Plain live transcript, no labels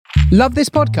Love this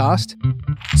podcast?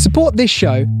 Support this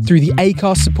show through the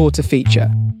Acast supporter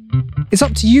feature. It's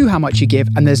up to you how much you give,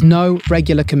 and there's no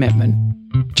regular commitment.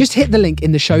 Just hit the link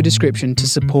in the show description to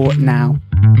support now.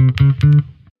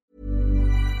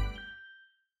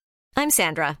 I'm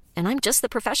Sandra, and I'm just the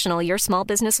professional your small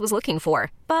business was looking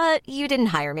for. But you didn't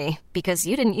hire me because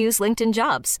you didn't use LinkedIn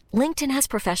Jobs. LinkedIn has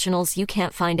professionals you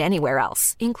can't find anywhere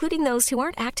else, including those who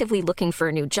aren't actively looking for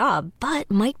a new job, but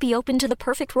might be open to the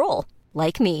perfect role,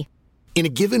 like me. In a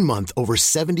given month, over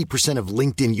 70% of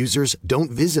LinkedIn users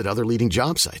don't visit other leading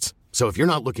job sites. So if you're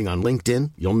not looking on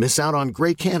LinkedIn, you'll miss out on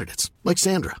great candidates like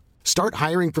Sandra. Start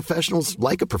hiring professionals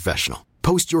like a professional.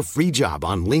 Post your free job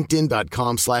on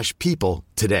linkedin.com/people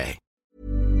today.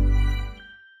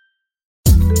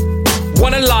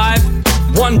 One alive,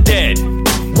 one dead,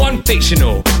 one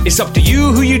fictional. It's up to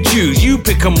you who you choose, you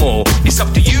pick 'em all. It's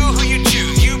up to you who you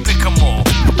choose, you pick 'em all.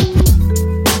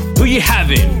 Who you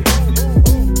having?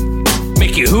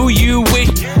 Make it who you wish.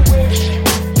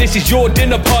 This is your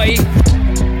dinner party,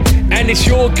 and it's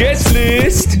your guest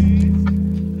list.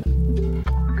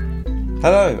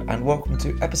 Hello and welcome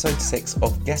to episode 6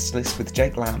 of Guest List with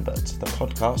Jake Lambert, the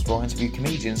podcast where I interview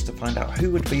comedians to find out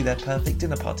who would be their perfect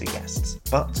dinner party guests.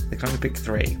 But they can only pick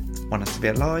 3. One has to be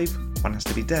alive, one has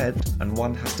to be dead, and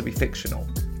one has to be fictional.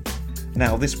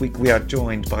 Now this week we are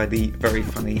joined by the very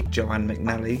funny Joanne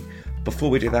McNally.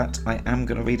 Before we do that, I am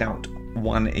going to read out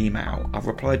one email. I've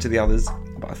replied to the others,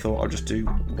 but I thought I'll just do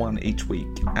one each week,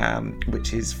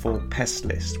 which is for Pest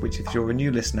List, which if you're a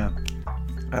new listener,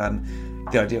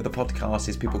 the idea of the podcast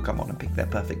is people come on and pick their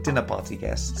perfect dinner party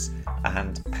guests,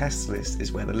 and Pest List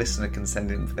is where the listener can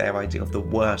send in their idea of the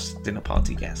worst dinner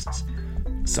party guests.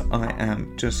 So I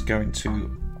am just going to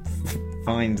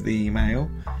find the email.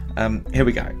 Here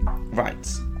we go. Right.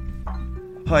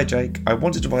 Hi Jake, I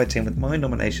wanted to write in with my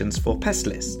nominations for Pest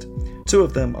List. 2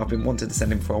 of them I've been wanting to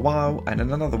send in for a while, and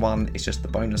another one is just the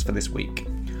bonus for this week.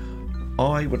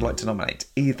 I would like to nominate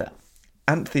either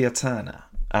Anthea Turner,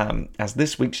 as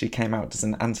this week she came out as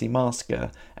an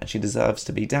anti-masker and she deserves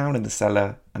to be down in the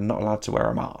cellar and not allowed to wear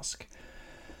a mask.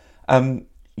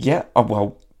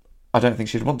 Well, I don't think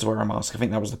she'd want to wear a mask. I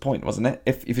think that was the point, wasn't it?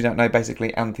 If you don't know,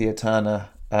 basically Anthea Turner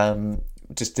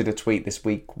just did a tweet this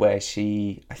week where I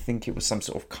think it was some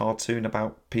sort of cartoon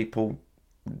about people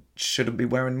shouldn't be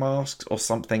wearing masks or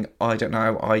something. I don't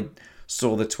know. I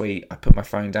saw the tweet, I put my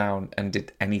phone down and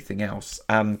did anything else.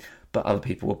 But other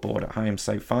people were bored at home,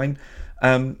 so fine.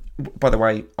 By the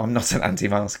way, I'm not an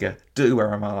anti-masker. Do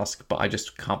wear a mask, but I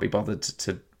just can't be bothered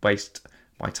to waste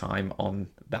my time on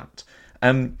that.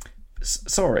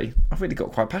 Sorry, I've really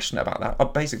got quite passionate about that.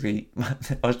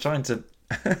 I was trying to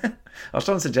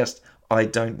suggest I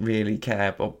don't really care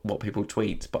about what people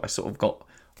tweet, but I sort of got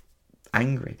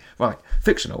angry. Right,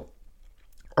 fictional.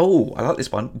 Oh, I like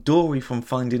this one. Dory from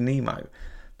Finding Nemo.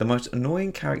 The most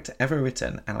annoying character ever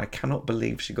written, and I cannot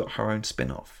believe she got her own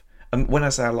spin-off. And when I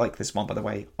say I like this one, by the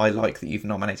way, I like that you've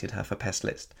nominated her for Pest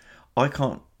List. I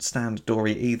can't stand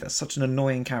Dory either. Such an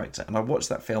annoying character. And I watched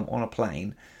that film on a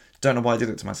plane. Don't know why I did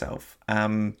it to myself.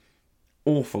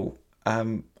 Awful.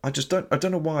 I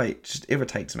don't know why. It just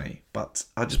irritates me. But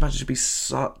I just imagine it would be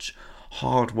such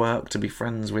hard work to be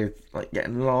friends with, like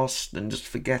getting lost and just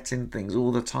forgetting things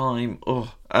all the time.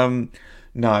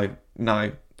 No.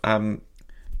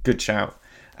 Good shout.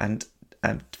 And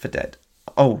for Dead.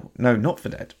 Oh, no, not for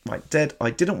Dead. Right, Dead.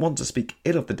 I didn't want to speak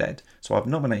ill of the dead, so I've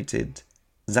nominated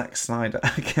Zack Snyder.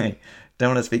 Okay,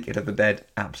 don't want to speak ill of the dead.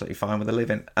 Absolutely fine with the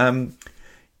living.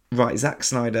 Right, Zack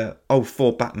Snyder. Oh,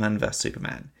 for Batman vs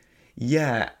Superman.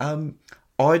 Yeah,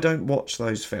 I don't watch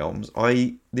those films.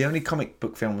 The only comic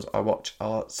book films I watch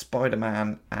are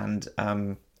Spider-Man and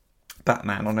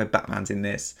Batman. I know Batman's in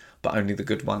this, but only the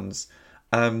good ones.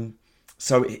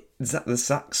 So the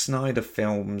Zack Snyder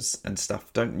films and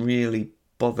stuff don't really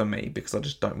bother me because I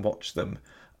just don't watch them.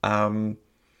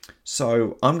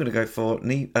 So I'm going to go for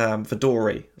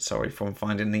Dory, from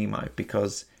Finding Nemo,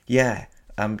 because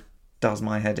does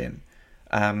my head in.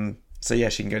 So yeah,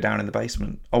 she can go down in the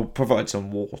basement. I'll provide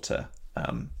some water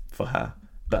for her,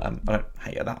 but I don't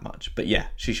hate her that much. But yeah,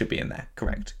 she should be in there.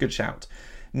 Correct. Good shout.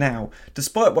 Now,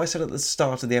 despite what I said at the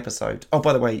start of the episode... Oh,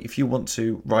 by the way, if you want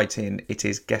to write in, it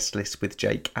is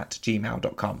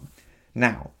guestlistwithjake@gmail.com.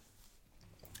 Now,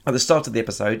 at the start of the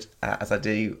episode, as I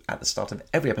do at the start of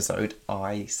every episode,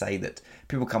 I say that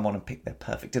people come on and pick their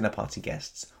perfect dinner party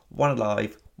guests. One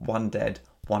alive, one dead,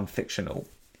 one fictional.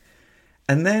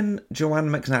 And then Joanne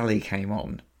McNally came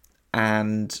on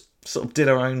and sort of did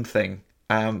her own thing.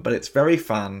 But it's very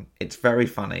fun. It's very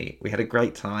funny. We had a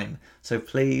great time. So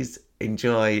please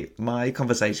enjoy my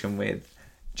conversation with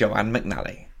Joanne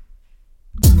McNally.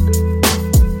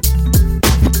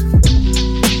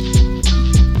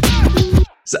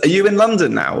 So are you in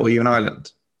London now or are you in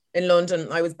Ireland? In London.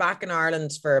 I was back in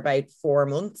Ireland for about 4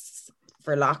 months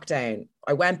for lockdown.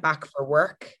 I went back for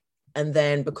work, and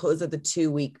then because of the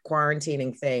 2-week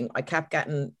quarantining thing,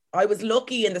 I was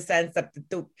lucky in the sense that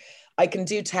I can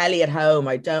do telly at home.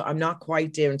 I'm not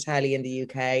quite doing telly in the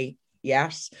UK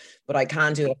yet, but I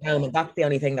can do it at home, and that's the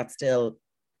only thing that's still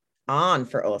on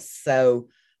for us. So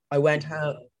I went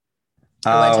home.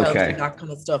 Home to that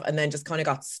kind of stuff, and then just kind of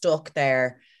got stuck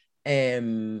there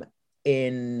in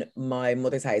my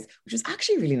mother's house, which was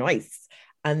actually really nice.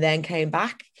 And then came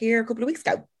back here a couple of weeks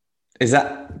ago. Is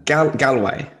that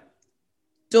Galway?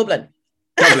 Dublin.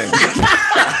 Let's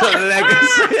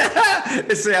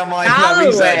see how my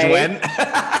research went.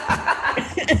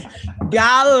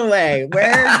 Galway.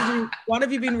 What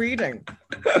have you been reading?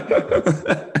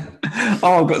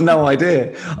 Oh, I've got no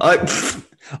idea.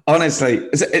 Honestly,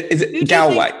 is it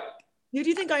Galway? Who do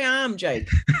you think I am, Jake?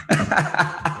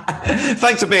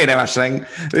 Thanks for being here, Aisling.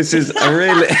 This is a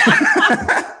really...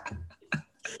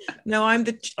 No, I'm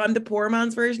the poor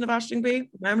man's version of Aisling B.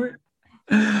 Remember?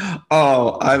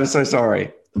 Oh, I'm so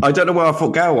sorry. I don't know why I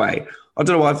thought Galway. I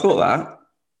don't know why I thought that.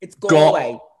 It's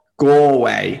Galway.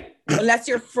 Galway. Unless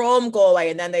you're from Galway,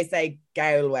 and then they say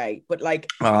Galway. But it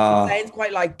sounds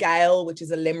quite like Gal, which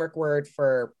is a Limerick word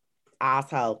for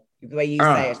asshole, the way you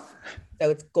say it. So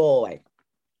it's Galway.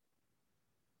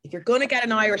 If you're gonna get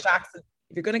an Irish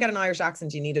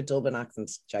accent, you need a Dublin accent,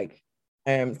 Jake.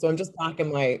 So I'm just back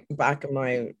in my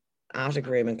attic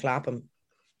room in Clapham.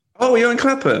 Oh, you're in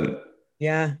Clapham?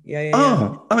 Yeah.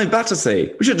 Oh, I'm in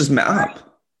Battersea. We should have just met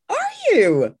up. Are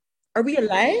you? Are we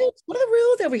allowed? What are the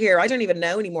rules over here? I don't even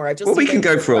know anymore. We can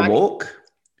go for a walk.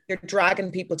 You're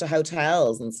dragging people to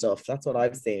hotels and stuff. That's what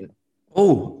I've seen.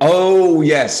 Oh,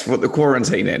 yes. What, the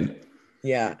quarantining?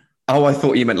 Yeah. Oh, I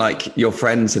thought you meant like your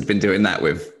friends had been doing that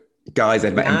with guys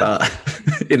they'd met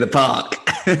in the park.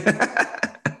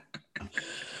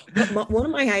 One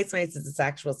of my housemates is a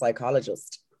sexual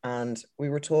psychologist, and we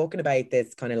were talking about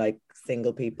this kind of like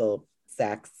single people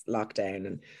sex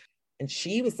lockdown, and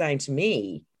she was saying to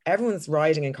me, everyone's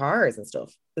riding in cars and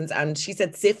stuff, and she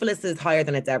said syphilis is higher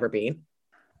than it's ever been.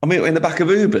 I mean, in the back of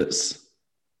Ubers,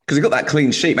 because you've got that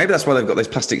clean sheet. Maybe that's why they've got those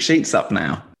plastic sheets up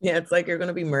now. Yeah, it's like you're going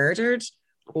to be murdered,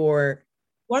 or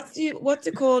what's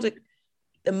it called?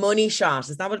 The money shot.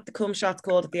 Is that what the cum shot's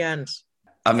called at the end?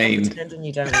 I mean, pretending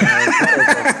you don't know.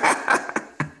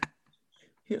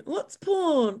 What's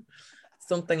porn?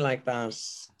 Something like that.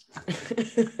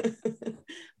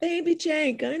 Baby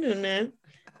Jake, I don't know.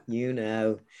 You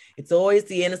know, it's always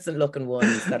the innocent looking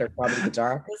ones that are probably the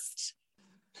darkest.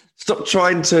 Stop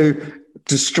trying to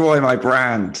destroy my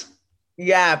brand.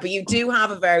 Yeah, but you do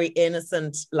have a very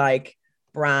innocent like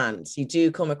brand. You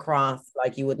do come across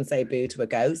like you wouldn't say boo to a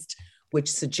ghost, which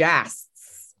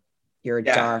suggests you're a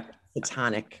dark,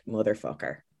 satanic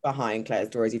motherfucker behind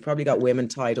closed doors. You've probably got women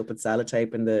tied up with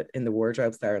sellotape in the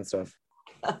wardrobes there and stuff.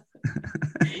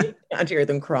 Can't hear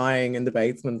them crying in the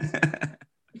basement.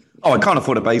 Oh, I can't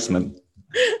afford a basement.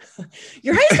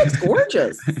 Your house looks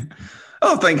gorgeous.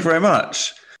 Oh, thank you very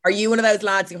much. Are you one of those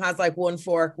lads who has like one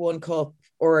fork, one cup,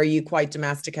 or are you quite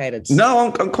domesticated?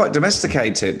 No, I'm quite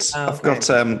domesticated. Oh, okay.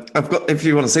 I've got. If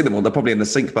you want to see them all, they're probably in the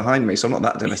sink behind me, so I'm not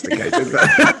that domesticated.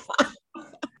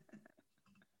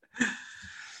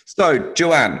 So,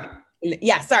 Joanne.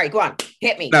 Yeah, sorry, go on.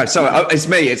 Hit me. No, sorry, it's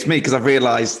me because I've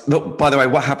realised. Look, by the way,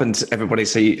 what happened, everybody,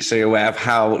 so you're aware of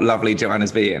how lovely Joanne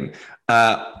is being.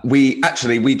 We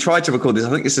tried to record this. I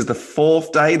think this is the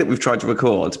 4th day that we've tried to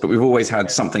record, but we've always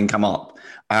had something come up.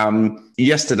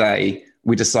 Yesterday,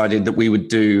 we decided that we would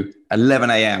do 11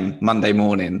 a.m. Monday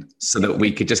morning so that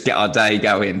we could just get our day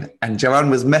going. And Joanne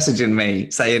was messaging me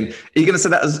saying, are you going to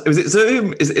send that is it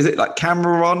Zoom? Is it like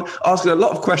camera on? Asking a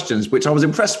lot of questions, which I was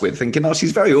impressed with, thinking, oh,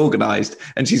 she's very organized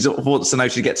and she sort of wants to know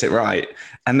she gets it right.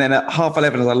 And then at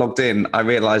 11:30, as I logged in, I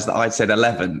realized that I'd said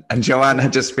 11 and Joanne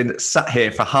had just been sat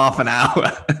here for half an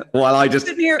hour while I just...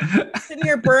 Sitting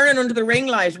here burning under the ring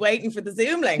light, waiting for the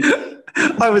Zoom link.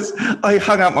 I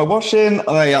hung out my washing.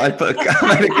 I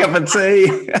made a cup of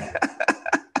tea.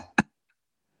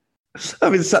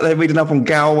 I've been sat there reading up on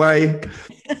Galway. Where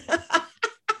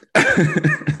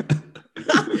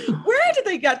did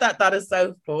they get that? That is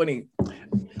so funny.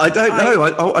 I don't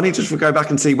know. I need to go back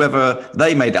and see whether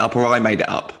they made it up or I made it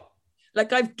up.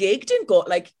 Like I've gigged in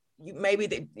Galway.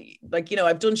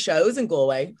 I've done shows in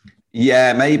Galway.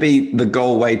 Yeah, maybe the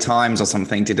Galway Times or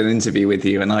something did an interview with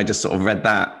you, and I just sort of read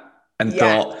that and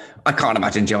thought, I can't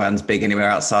imagine Joanne's big anywhere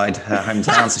outside her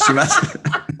hometown, so she must.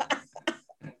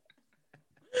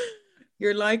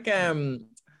 You're like,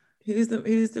 who's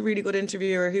the really good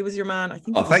interviewer? Who was your man? I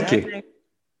think. Oh, thank you.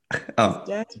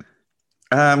 Dead.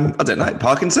 I don't know.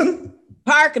 Parkinson?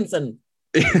 Parkinson.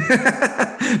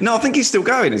 No, I think he's still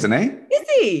going, isn't he? Is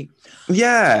he?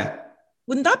 Yeah.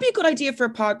 Wouldn't that be a good idea for a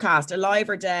podcast, alive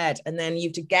or dead? And then you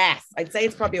have to guess. I'd say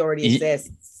it's probably already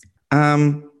exists.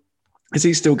 Is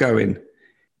he still going?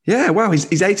 Yeah, wow,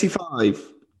 he's 85.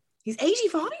 He's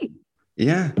 85.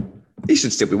 Yeah. He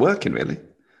should still be working, really.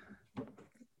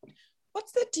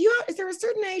 Is there a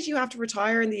certain age you have to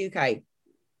retire in the UK?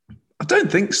 I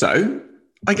don't think so.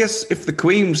 I guess if the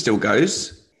Queen still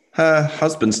goes, her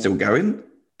husband's still going.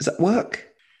 Does that work?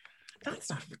 That's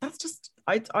just,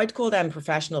 I'd call them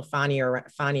professional fanny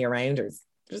arounders.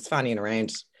 They're just fannying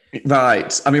around.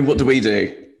 Right. I mean, what do?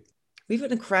 We've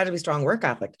an incredibly strong work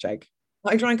ethic, Jake.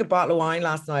 I drank a bottle of wine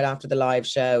last night after the live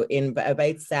show in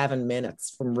about 7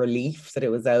 minutes from relief that it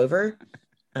was over,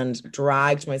 and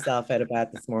dragged myself out of bed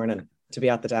this morning to be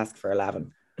at the desk for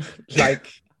 11.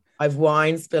 Like, I've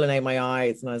wine spilling out my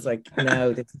eyes, and I was like,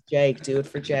 no, this is Jake. Do it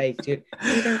for Jake. Do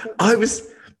it.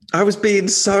 I was being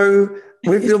so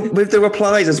with the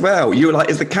replies as well. You were like,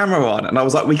 "Is the camera on?" And I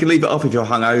was like, "We can leave it off if you're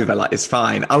hungover. Like, it's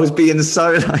fine." I was being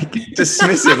so like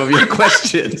dismissive of your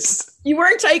questions. You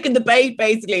weren't taking the bait,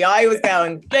 basically. I was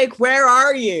going, Jake, where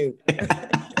are you?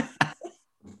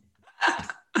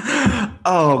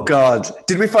 Oh God!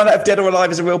 Did we find out if Dead or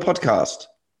Alive is a real podcast?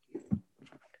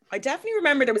 I definitely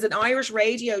remember there was an Irish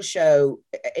radio show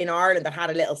in Ireland that had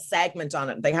a little segment on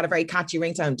it. They had a very catchy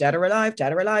ringtone: "Dead or Alive,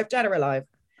 Dead or Alive, Dead or Alive."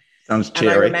 Sounds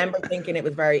cheery. And I remember thinking it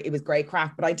was great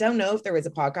crack, but I don't know if there is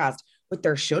a podcast, but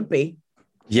there should be.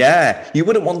 Yeah, you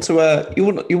wouldn't want to. You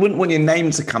wouldn't want your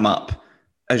name to come up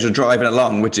as you're driving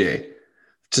along, would you?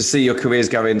 To see your careers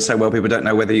going so well, people don't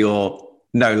know whether you're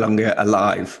no longer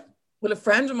alive. Well, a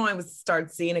friend of mine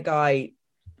started seeing a guy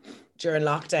during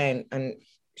lockdown, and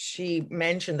she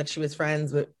mentioned that she was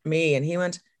friends with me, and he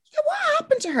went, "Yeah, what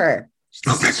happened to her? It's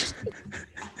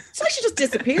like she just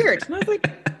disappeared." And I was like,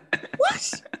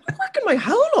 "What? I'm working my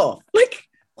hole off. Like,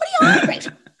 what are you on about?"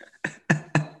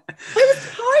 I was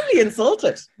highly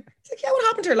insulted. It's like, "Yeah, what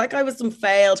happened to her? Like, I was some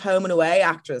failed home and away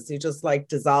actress who just like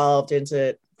dissolved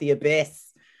into the abyss."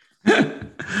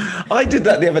 I did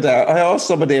that the other day. I asked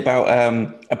somebody about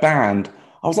a band.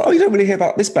 I was like, "Oh, you don't really hear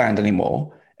about this band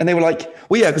anymore?" And they were like,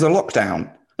 "Well, yeah, because of lockdown."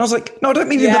 And I was like, "No, I don't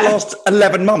mean in the last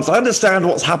 11 months. I understand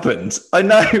what's happened. I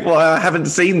know why I haven't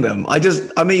seen them. I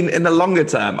mean, in the longer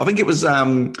term, I think it was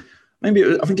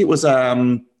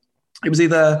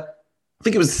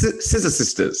Scissor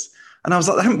Sisters." And I was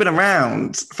like, "They haven't been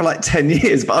around for like 10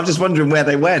 years, but I'm just wondering where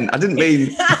they went. I didn't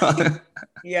mean,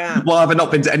 yeah. Why have I not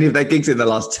been to any of their gigs in the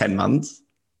last 10 months?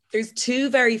 There's two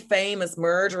very famous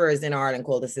murderers in Ireland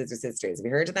called the Scissor Sisters. Have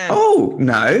you heard of them? Oh,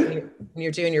 no. When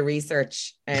you're doing your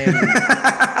research.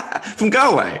 From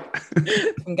Galway?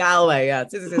 From Galway, yeah.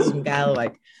 Scissor Sisters from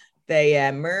Galway.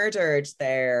 They murdered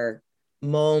their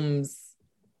mum's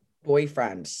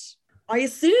boyfriend. I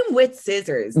assume with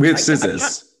scissors. With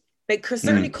scissors? They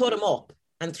certainly cut him up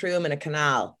and threw him in a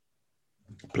canal.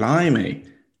 Blimey.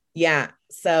 Yeah.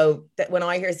 So when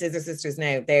I hear Scissor Sisters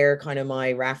now, they're kind of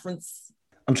my reference.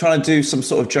 I'm trying to do some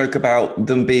sort of joke about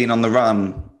them being on the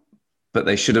run, but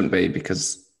they shouldn't be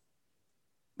because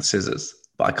scissors.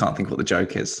 But I can't think what the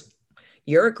joke is.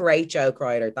 You're a great joke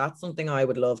writer. That's something I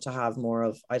would love to have more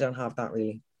of. I don't have that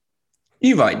really.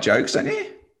 You write jokes, don't you?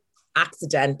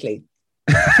 Accidentally.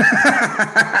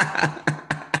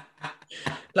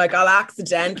 Like I'll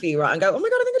accidentally write and go, "Oh my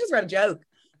God, I think I just read a joke."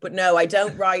 But no, I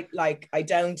don't write I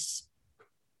don't.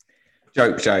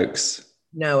 Jokes.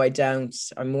 No, I don't.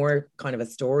 I'm more kind of a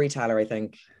storyteller, I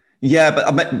think. Yeah,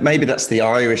 but maybe that's the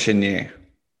Irish in you.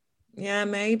 Yeah,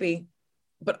 maybe.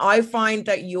 But I find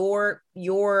that your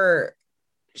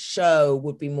show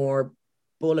would be more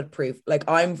bulletproof. Like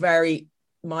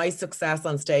my success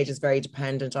on stage is very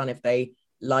dependent on if they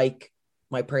like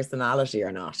my personality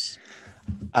or not.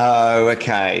 Oh,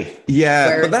 okay.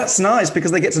 Yeah, but that's nice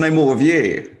because they get to know more of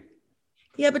you.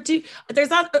 Yeah, but there's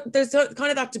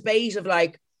kind of that debate of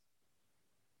like,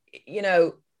 you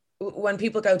know, when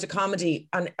people go to comedy,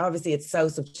 and obviously it's so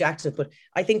subjective, but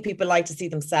I think people like to see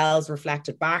themselves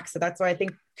reflected back. So that's why I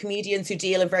think comedians who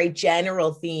deal in very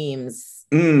general themes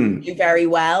do very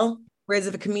well. Whereas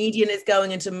if a comedian is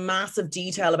going into massive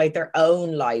detail about their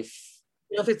own life,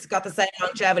 you know, if it's got the same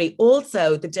longevity,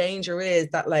 also the danger is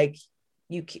that like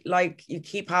you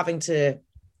keep having to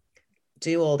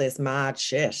do all this mad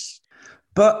shit.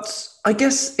 But I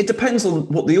guess it depends on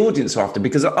what the audience are after,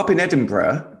 because up in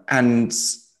Edinburgh, and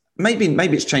maybe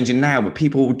it's changing now, but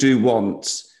people do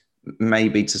want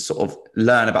maybe to sort of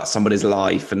learn about somebody's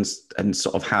life and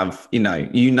sort of have,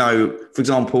 for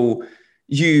example,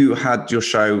 you had your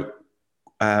show.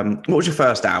 What was your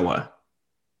first hour?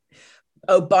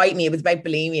 Oh, Bite Me. It was about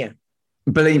bulimia.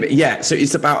 Believe it, yeah. So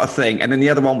it's about a thing, and then the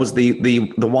other one was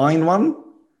the wine one.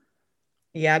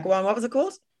 Yeah, go on. What was it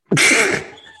called?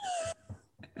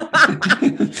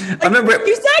 I remember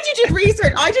You said you did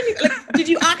research. I didn't. Like, did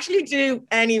you actually do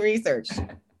any research?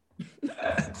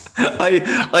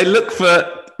 I look for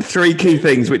 3 key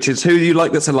things, which is who you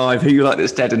like that's alive, who you like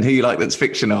that's dead, and who you like that's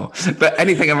fictional. But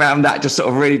anything around that just sort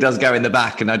of really does go in the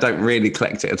back, and I don't really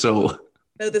collect it at all.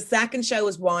 So the second show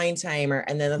was Wine Tamer,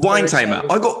 and then the Wine third Tamer.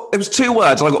 show It was 2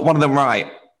 words. I got one of them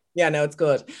right. Yeah, no, it's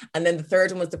good. And then the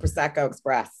third one was the Prosecco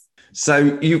Express.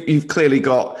 So you've clearly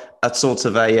got a sort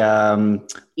of a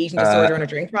Eating disorder and a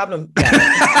drink problem.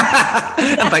 Yeah.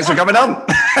 and thanks for coming on.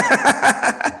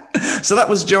 So that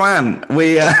was Joanne.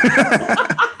 We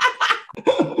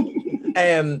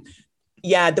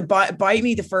yeah, the Bite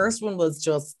Me, the first one was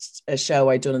just a show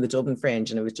I'd done in the Dublin Fringe,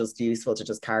 and it was just useful to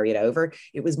just carry it over.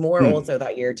 It was more also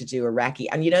that year to do a recce.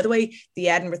 And you know, the way the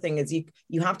Edinburgh thing is,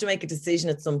 you have to make a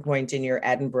decision at some point in your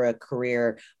Edinburgh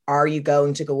career. Are you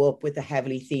going to go up with a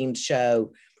heavily themed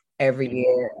show every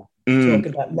year talking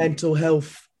about mental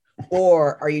health?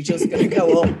 Or are you just going to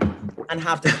go up and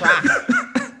have the crack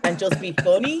and just be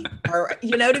funny? Or,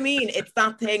 you know what I mean? It's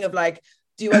that thing of like,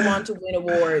 do I want to win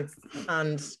awards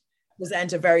and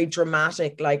present a very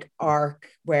dramatic like arc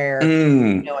where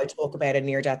you know, I talk about a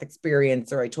near-death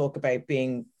experience, or I talk about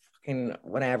being fucking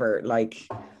whatever, like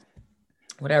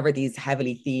whatever these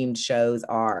heavily themed shows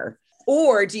are?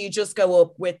 Or do you just go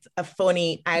up with a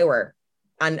funny hour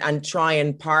and try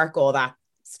and park all that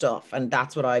stuff? And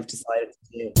that's what I've decided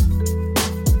to do.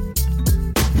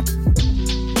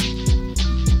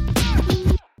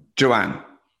 Joanne.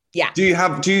 Yeah. Do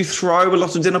you throw a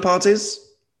lot of dinner parties?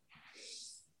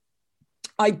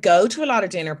 I go to a lot of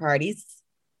dinner parties.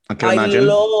 I can imagine.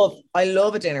 I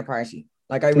love a dinner party.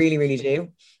 Like I really, really do.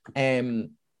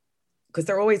 Because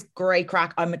they're always great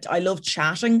crack. I love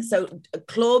chatting. So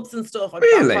clubs and stuff.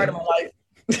 Really? Part of my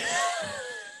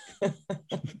life.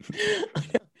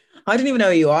 I didn't even know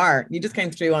who you are. You just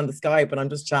came through on the Skype and I'm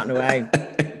just chatting away.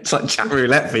 It's like chat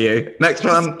roulette for you. Next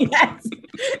one. Yes,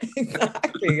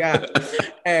 exactly. Yeah.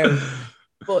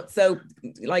 But so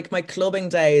like my clubbing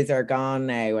days are gone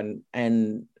now,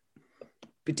 and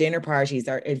dinner parties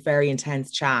are a very intense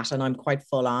chat, and I'm quite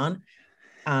full on,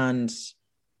 and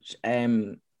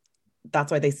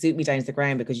that's why they suit me down to the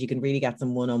ground, because you can really get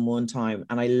some one-on-one time.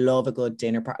 And I love a good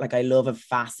dinner party. Like I love a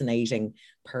fascinating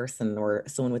person or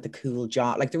someone with a cool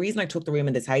job. Like the reason I took the room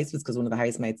in this house was because one of the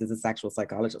housemates is a sexual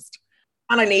psychologist,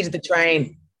 and I needed the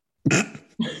train.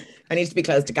 I needed to be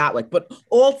close to Gatwick, but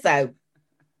also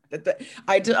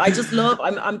I just love,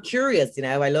 I'm curious, you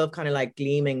know, I love kind of like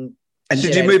gleaming. And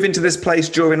did you move into this place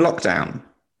during lockdown?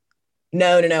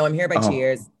 No, I'm here about 2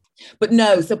 years. But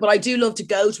but I do love to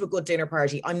go to a good dinner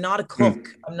party. I'm not a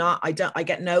cook. I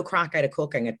get no crack out of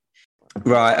cooking. It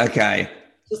Right, okay.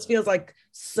 just feels like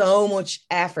so much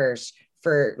effort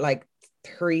for like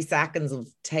 3 seconds of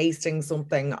tasting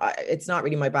something. It's not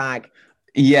really my bag.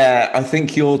 Yeah, I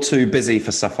think you're too busy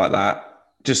for stuff like that.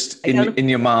 Just in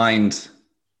your mind.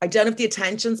 I don't have the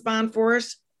attention span for it.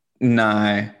 No,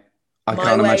 I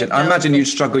can't imagine. I imagine you'd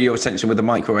struggle your attention with a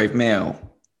microwave meal.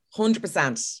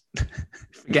 100%.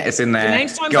 Get us in there.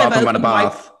 Go up and run a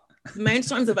bath. The amount of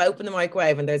times I've opened the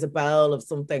microwave and there's a bowl of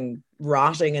something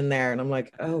rotting in there, and I'm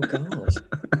like, oh God.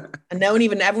 And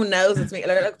everyone knows it's me.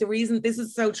 Like, the reason this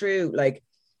is so true, like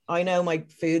I know my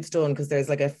food's done because there's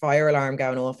like a fire alarm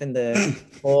going off in the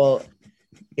hall.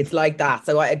 It's like that.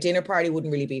 So a dinner party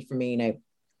wouldn't really be for me now.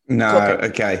 No,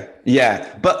 okay.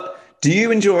 Yeah. But do you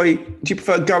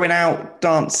prefer going out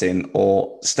dancing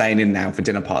or staying in now for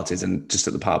dinner parties and just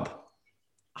at the pub?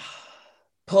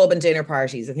 Pub and dinner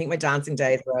parties. I think my dancing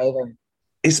days are over.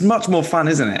 It's much more fun,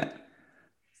 isn't it?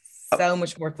 So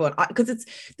much more fun because it's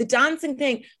the dancing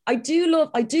thing. I do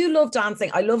love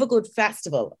dancing. I love a good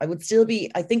festival. I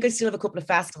think I still have a couple of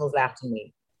festivals left in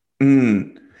me.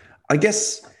 I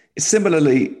guess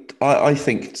similarly, I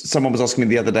think someone was asking me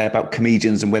the other day about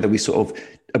comedians and whether we sort of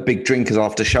are big drinkers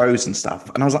after shows and stuff.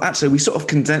 And I was like, actually, we sort of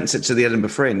condense it to the Edinburgh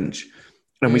Fringe.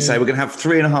 And we say we're going to have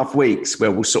 3.5 weeks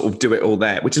where we'll sort of do it all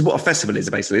there, which is what a festival is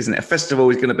basically, isn't it? A festival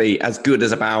is going to be as good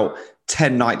as about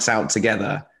 10 nights out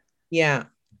together. Yeah.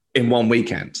 In one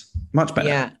weekend. Much better.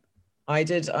 Yeah. I've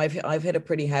hit a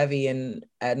pretty heavy in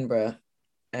Edinburgh.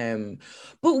 But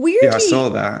weirdly. Yeah, I saw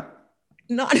that.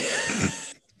 Not...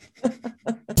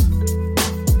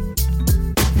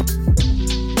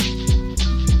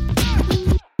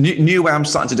 New way I'm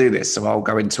starting to do this, so I'll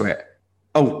go into it.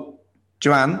 Oh,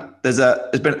 Joanne, there's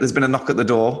been a knock at the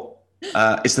door.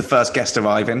 It's the first guest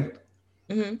arriving.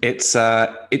 Mm-hmm.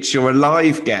 It's your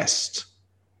alive guest.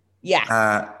 Yes.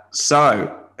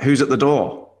 So, who's at the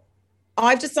door?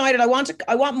 I've decided I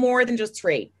want more than just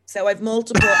 3. So I've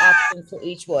multiple options for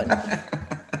each one.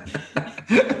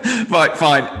 Right,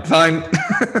 fine.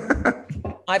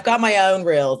 I've got my own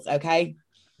rules, okay?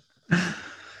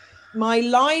 My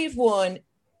live one,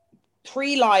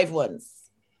 3 live ones.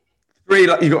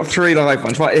 You've got 3 live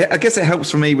ones. Right, I guess it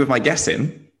helps for me with my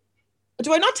guessing.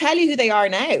 Do I not tell you who they are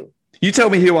now? You tell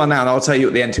me who you are now, and I'll tell you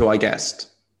at the end who I guessed.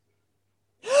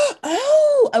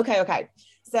 Oh, okay.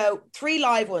 So 3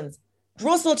 live ones.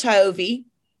 Russell Tovey.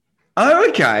 Oh,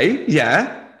 okay.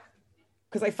 Yeah.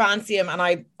 Because I fancy him and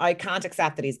I can't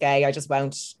accept that he's gay. I just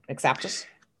won't accept it.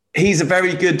 He's a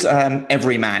very good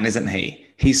everyman, isn't he?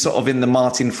 He's sort of in the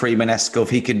Martin Freeman-esque of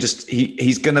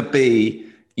he's going to be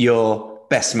your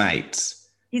best mate.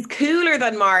 He's cooler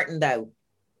than Martin, though.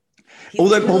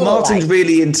 Although Martin's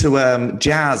really into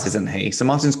jazz, isn't he? So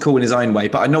Martin's cool in his own way,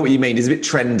 but I know what you mean. He's a bit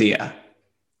trendier.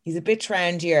 He's a bit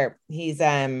trendier. He's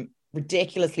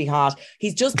ridiculously hot.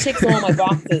 He's just ticks all my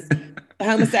boxes.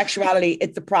 Homosexuality,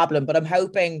 it's a problem, but I'm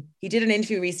hoping he did an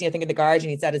interview recently, I think in The Guardian.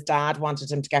 He said his dad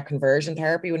wanted him to get conversion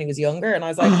therapy when he was younger. And I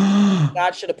was like,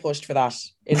 Dad should have pushed for that,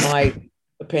 in my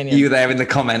opinion. You there in the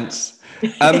comments.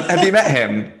 Have you met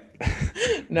him?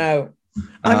 No.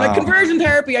 I'm like, conversion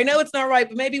therapy. I know it's not right,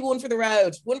 but maybe one for the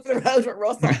road. One for the road with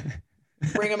Russell.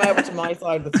 Bring him over to my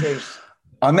side of the street.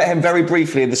 I met him very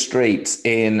briefly in the street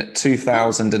in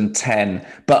 2010,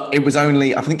 but it was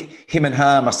only, I think him and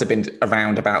her must have been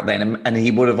around about then. And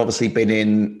he would have obviously been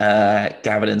in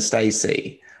Gavin and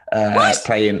Stacey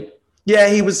playing. Yeah,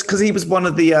 he was one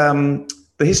of the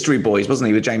History Boys, wasn't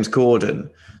he, with James Corden?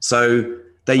 So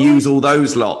they use all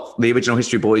those lot. The original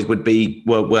History Boys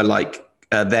were like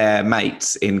their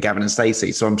mates in Gavin and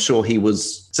Stacey. So I'm sure he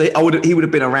was. So he would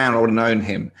have been around. I would have known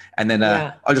him. And then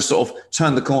I just sort of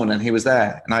turned the corner and he was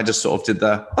there. And I just sort of did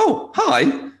the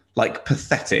hi, like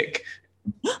pathetic,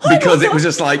 because it was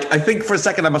just like, I think for a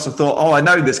second I must have thought, I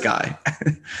know this guy,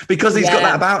 because he's got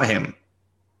that about him.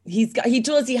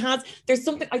 There's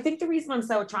something. I think the reason I'm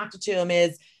so attracted to him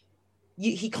is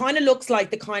he kind of looks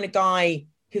like the kind of guy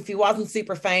who, if he wasn't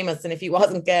super famous and if he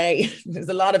wasn't gay, there's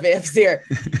a lot of ifs here,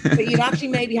 but you'd actually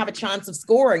maybe have a chance of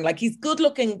scoring. Like, he's good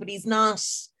looking, but he's not.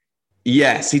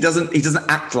 Yes, he doesn't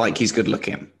act like he's good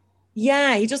looking.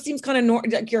 Yeah, he just seems kind of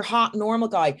like your hot, normal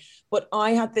guy. But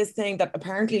I had this thing that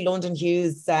apparently London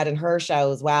Hughes said in her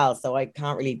show as well, so I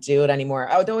can't really do it anymore.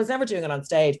 Although I was never doing it on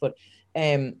stage, but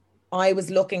I was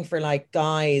looking for like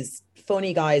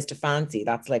funny guys to fancy.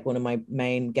 That's like one of my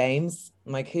main games.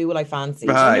 I'm like, who will I fancy?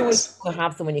 Right. You always want to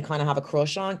have someone you kind of have a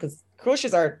crush on, because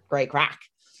crushes are great crack.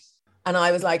 And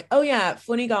I was like, oh yeah,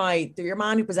 funny guy. Your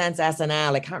man who presents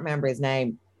SNL. I can't remember his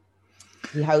name.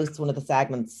 He hosts one of the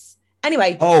segments.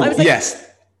 Anyway. Oh, yes.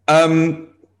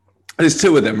 There's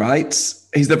 2 of them, right? Is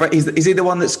he the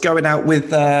one that's going out with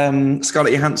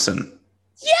Scarlett Johansson?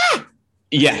 Yeah.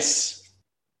 Yes.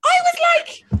 I was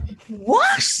like,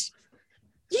 what?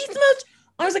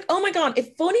 I was like, oh my God,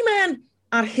 if funny men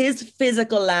at his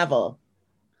physical level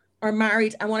are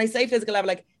married, and when I say physical level,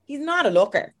 like, he's not a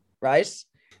looker, right?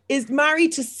 Is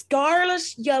married to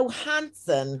Scarlett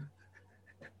Johansson.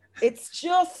 It's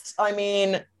just, I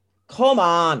mean, come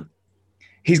on.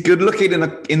 He's good looking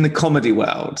in the comedy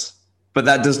world, but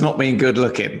that does not mean good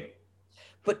looking.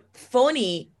 But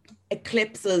funny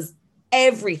eclipses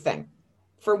everything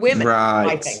for women, right.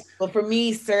 I think. But for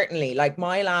me, certainly, like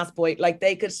my last boy, like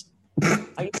they could,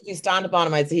 I used to do stand-up on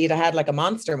him. I'd say he'd have had like a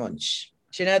Monster Munch.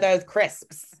 Do you know those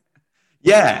crisps?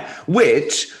 Yeah,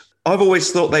 which I've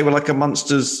always thought they were like a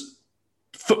monster's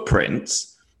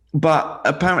footprints, but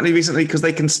apparently recently, because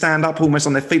they can stand up almost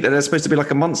on their feet, that they're supposed to be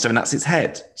like a monster and that's its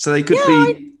head. So they could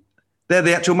they're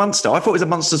the actual monster. I thought it was a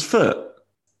monster's foot.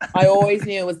 I always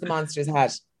knew it was the monster's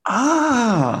head.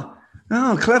 Oh,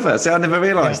 clever. See, I never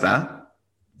realised that.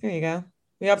 There you go.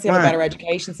 We obviously have a better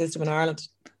education system in Ireland.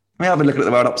 Yeah, I've been looking at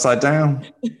the world upside down.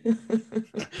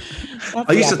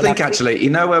 I used to think, actually,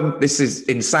 this is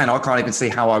insane. I can't even see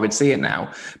how I would see it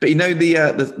now. But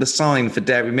the sign for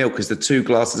dairy milk is the 2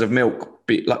 glasses of milk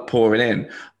like pouring in.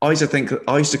 I used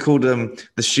to call them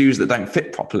the shoes that don't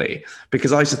fit properly,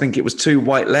 because I used to think it was 2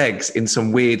 white legs in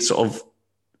some weird sort of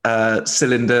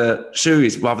cylinder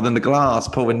shoes rather than the glass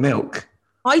pouring milk.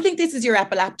 I think this is your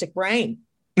epileptic brain.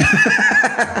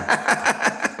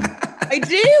 I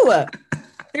do.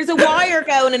 There's a wire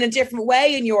going in a different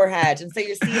way in your head, and so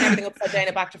you're seeing everything upside down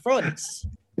and back to front.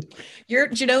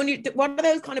 What are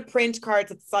those kind of print cards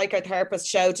that psychotherapists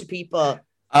show to people?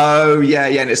 Oh yeah,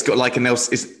 and it's got like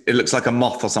it looks like a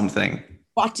moth or something.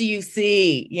 What do you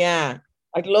see? Yeah,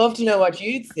 I'd love to know what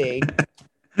you'd see.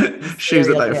 Shoes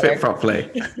that don't fit properly.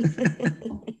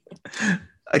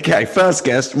 Okay, first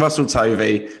guest, Russell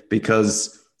Tovey,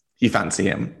 because you fancy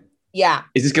him. Yeah.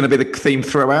 Is this going to be the theme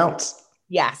throughout?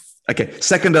 Yes. Okay,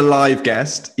 second, a live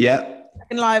guest. Yeah.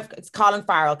 Second live, it's Colin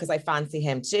Farrell because I fancy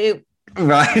him too.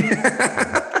 Right.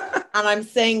 And I'm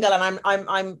single, and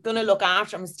I'm gonna look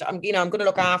after. I'm gonna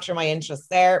look after my interests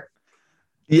there.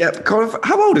 Yeah.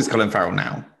 How old is Colin Farrell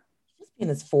now? He's in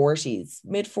his 40s,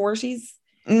 mid 40s.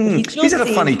 He's had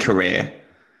a funny career.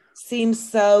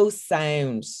 Seems so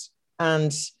sound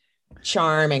and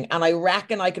charming, and I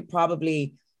reckon I could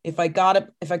probably, if I got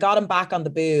him back on the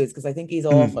booze, because I think he's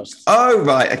off it. Oh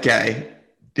right, okay,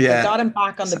 yeah. If I got him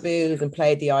back on the booze and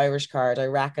played the Irish card, I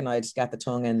reckon I'd just get the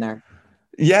tongue in there.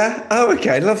 Yeah. Oh,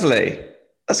 okay, lovely.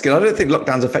 That's good. I don't think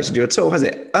lockdown's affected you at all, has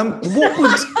it? What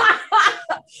would?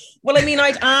 Well, I mean,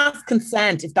 I'd ask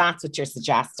consent if that's what you're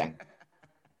suggesting.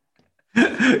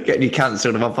 Getting you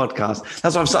cancelled on my podcast.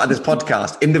 That's why I've started this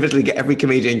podcast. Individually get every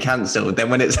comedian cancelled. Then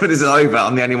when it's over,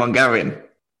 I'm the only one going.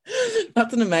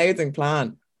 That's an amazing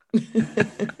plan.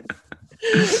 And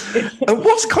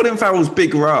what's Colin Farrell's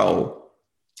big role?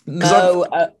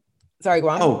 Sorry, go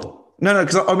on. Oh, no,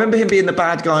 because I remember him being the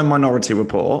bad guy in Minority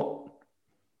Report.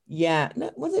 Yeah.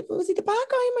 No, was he the bad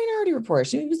guy in Minority Report?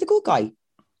 He was the good guy.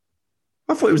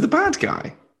 I thought he was the bad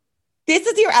guy. This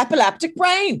is your epileptic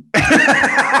brain. He's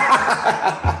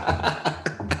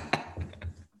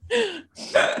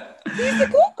the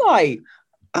good guy.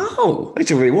 Oh, I need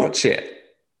to rewatch it.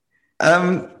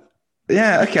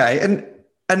 Yeah, okay.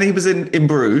 And he was in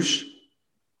Bruges.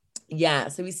 Yeah,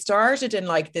 so he started in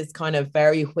like this kind of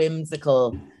very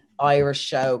whimsical Irish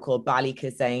show called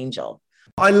Ballykiss Angel.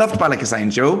 I loved Ballykiss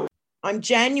Angel. I'm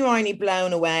genuinely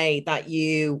blown away that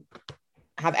you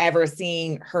have ever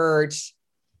heard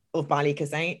of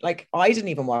Ballykiss Angel. Like, I didn't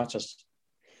even watch it.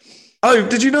 Oh,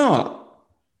 did you not?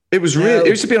 It was real. It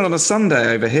used to be on a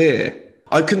Sunday over here.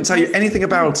 I couldn't tell you anything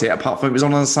about it apart from it was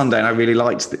on a Sunday, and I really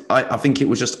liked it. I think it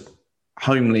was just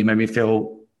homely, made me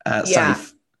feel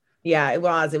safe. Yeah, it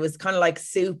was. It was kind of like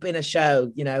soup in a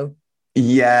show, you know?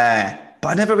 Yeah, but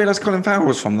I never realised Colin Farrell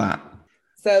was from that.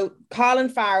 So Colin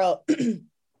Farrell,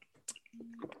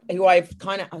 who I've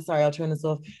kind of, sorry, I'll turn this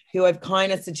off, who I've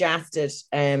kind of suggested,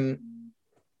 sorry,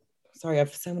 I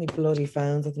have so many bloody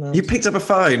phones at the moment. You picked up a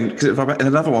phone because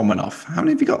another one went off. How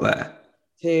many have you got there?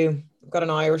 2. I've got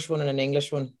an Irish one and an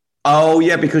English one. Oh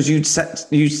yeah, because you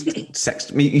sent me your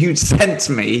Texted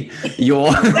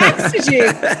you.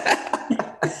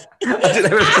 I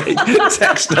didn't ever say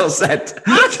text or sent.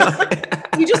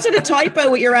 You just did a typo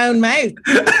with your own mouth.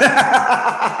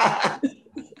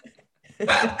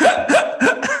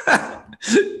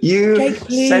 You Jake,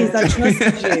 please, I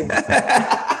trusted you.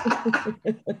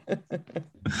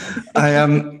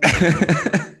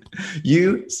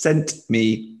 You sent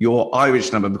me your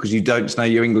Irish number because you don't know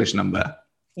your English number.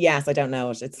 Yes, I don't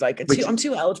know it. It's like I'm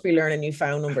too old to be learning new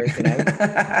phone numbers, you know.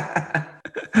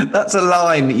 That's a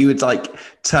line that you would like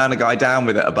turn a guy down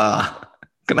with at a bar.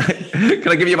 Can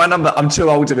I give you my number? I'm too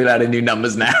old to be learning new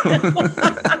numbers now.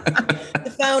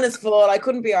 The phone is full. I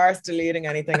couldn't be arsed deleting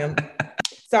anything.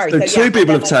 Sorry. So two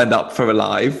people have turned up for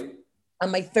Alive.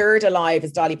 And my third Alive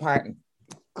is Dolly Parton.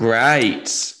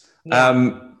 Great.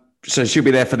 Yeah. So she'll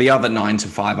be there for the other 9 to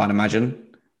 5, I'd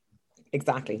imagine.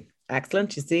 Exactly.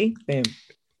 Excellent. You see? Boom.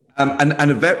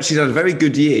 She's had a very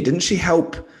good year. Didn't she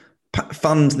help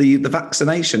fund the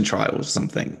vaccination trials or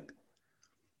something?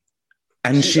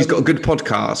 And she's got a good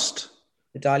podcast.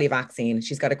 The Dolly Vaccine.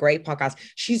 She's got a great podcast.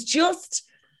 She's just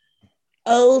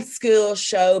old school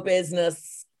show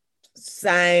business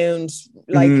sound.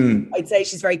 Like, I'd say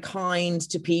she's very kind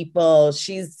to people.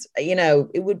 She's, you know,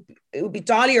 it would be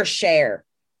Dolly or Cher.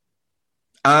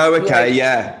 Oh, okay. Like,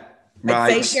 yeah.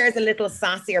 Right. I'd say Cher's a little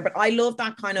sassier, but I love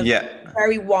that kind of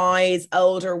very wise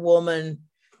older woman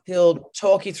who'll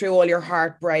talk you through all your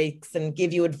heartbreaks and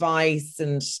give you advice.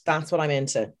 And that's what I'm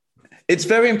into. It's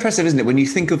very impressive, isn't it? When you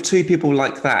think of two people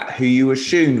like that, who you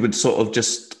assumed would sort of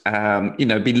just,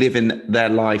 be living their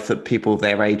life that people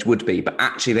their age would be, but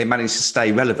actually they managed to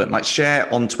stay relevant. Like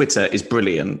Cher on Twitter is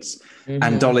brilliant. Mm-hmm.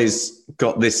 And Dolly's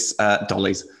got this,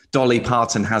 Dolly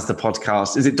Parton has the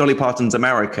podcast. Is it Dolly Parton's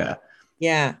America?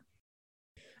 Yeah.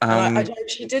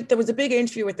 She did. There was a big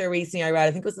interview with her recently. I read.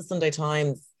 I think it was the Sunday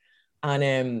Times,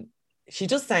 and she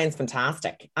just sounds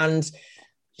fantastic. And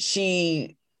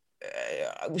she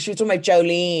was talking about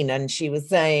Jolene, and she was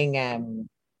saying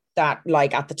that,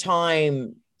 like, at the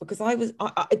time, because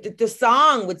the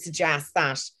song would suggest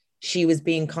that she was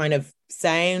being kind of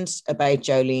sound about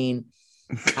Jolene.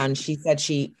 And she said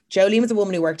Jolene was a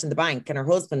woman who worked in the bank,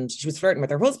 and she was flirting with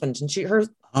her husband, and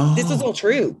this was all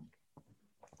true.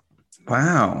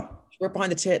 Wow. we're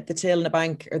behind the till in the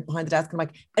bank or behind the desk. And I'm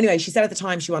like, anyway, she said at the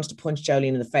time she wanted to punch Jolene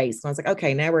in the face. And I was like,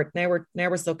 okay, now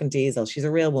we're sucking diesel. She's a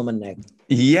real woman now.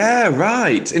 Yeah,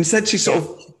 right. Instead, she sort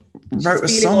of wrote a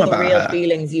song about real her.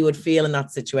 feelings you would feel in that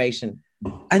situation.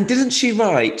 And didn't she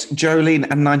write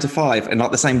Jolene and 9 to 5 in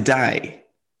like the same day?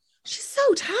 She's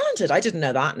so talented. I didn't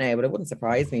know that now, but it wouldn't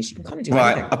surprise me. She can kind of do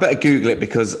Right, anything. I better Google it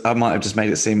because I might have just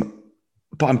made it seem...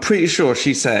 But I'm pretty sure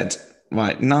she said,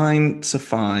 right, 9 to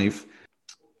 5,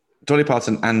 Dolly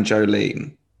Parton and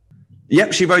Jolene.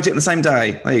 Yep, she wrote it in the same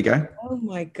day. There you go. Oh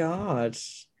my God.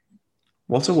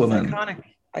 What a woman.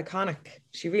 Iconic.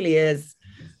 She really is.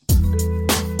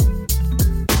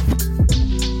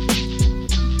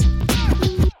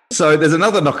 So there's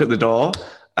another knock at the door.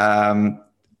 And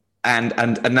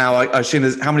now I assume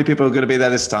there's how many people are going to be there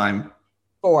this time?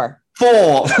 4.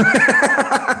 4.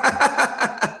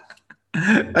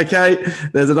 Okay,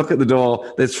 there's a knock at the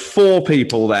door. There's 4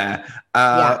 people there.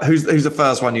 Yeah. Who's the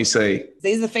first one you see?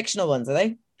 These are the fictional ones, are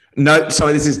they? No,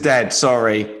 sorry, this is Dead.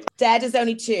 Sorry. Dead is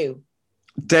only 2.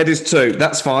 Dead is 2.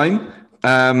 That's fine.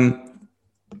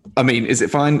 I mean, is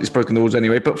it fine? It's broken the rules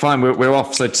anyway, but fine, we're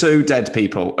off. So 2 dead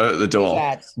people are at the door.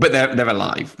 Dead. But they're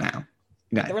alive now.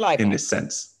 Yeah, They're alive in now. this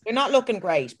sense. They're not looking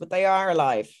great, but they are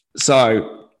alive.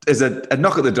 So there's a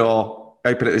knock at the door.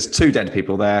 Open it. There's 2 dead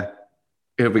people there.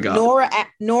 Who have we got?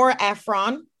 Nora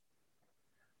Ephron.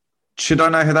 Should I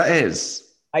know who that is?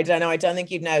 I don't know. I don't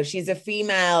think you'd know. She's a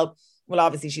female. Well,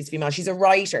 obviously she's female. She's a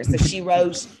writer. So she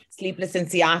wrote Sleepless in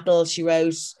Seattle. She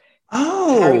wrote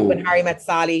When Harry Met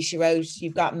Sally. She wrote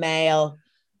You've Got Mail.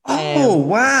 Oh,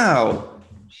 wow.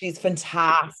 She's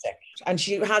fantastic. And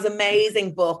she has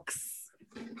amazing books.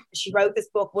 She wrote this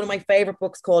book, one of my favorite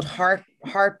books called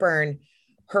Heartburn.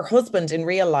 Her husband in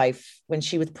real life, when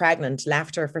she was pregnant,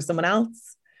 left her for someone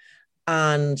else.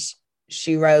 And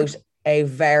she wrote a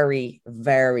very,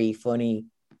 very funny,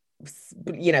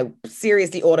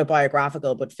 seriously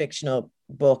autobiographical, but fictional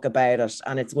book about it.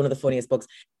 And it's one of the funniest books.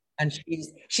 And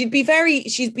she'd be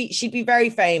very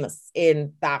famous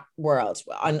in that world.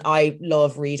 And I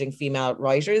love reading female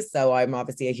writers. So I'm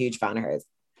obviously a huge fan of hers.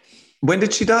 When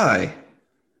did she die?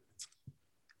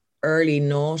 Early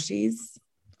noughties.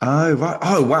 Oh, right.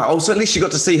 Oh, wow. Oh, so at least she got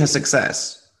to see her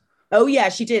success. Oh, yeah,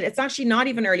 she did. It's actually not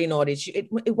even early noughties.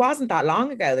 It wasn't that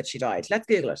long ago that she died. Let's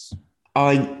Google it.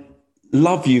 I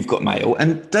love You've Got Mail.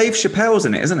 And Dave Chappelle's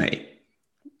in it, isn't he?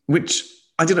 Which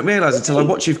I didn't realise until I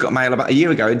watched You've Got Mail about a year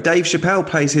ago. And Dave Chappelle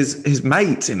plays his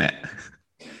mate in it.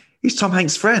 He's Tom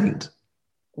Hanks' friend.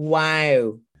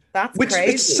 Wow. That's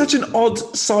crazy. It's such an odd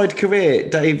side career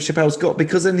Dave Chappelle's got,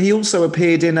 because then he also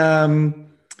appeared in A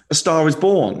Star Is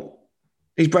Born.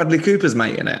 He's Bradley Cooper's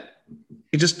mate in it.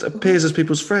 He just appears as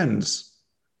people's friends.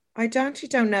 I actually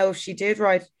don't know if she did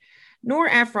write. Nora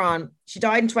Ephron, she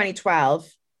died in 2012.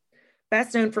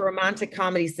 Best known for romantic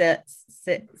comedy series,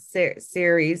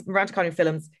 romantic comedy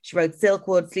films. She wrote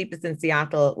Silkwood, Sleepless in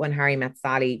Seattle, When Harry Met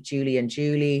Sally, Julie and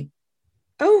Julie.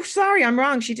 Oh, sorry, I'm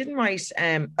wrong. She didn't write.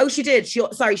 She did.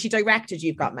 She directed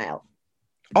You've Got Mail.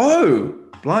 Oh,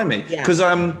 blimey. Yeah. Because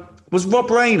was Rob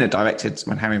Reiner directed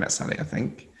When Harry Met Sally, I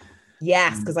think?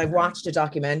 Yes, because I watched a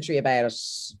documentary about it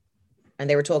and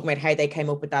they were talking about how they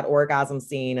came up with that orgasm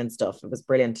scene and stuff. It was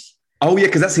brilliant. Oh, yeah,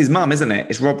 because that's his mum, isn't it?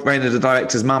 It's Rob Reiner, the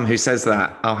director's mum, who says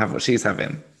that. I'll have what she's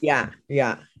having. Yeah.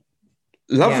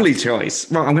 Lovely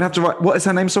choice. Right, I'm going to have to write... What is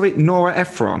her name, sorry? Nora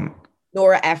Ephron.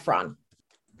 Nora Ephron.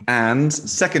 And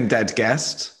second dead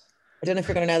guest. I don't know if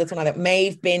you're going to know this one either.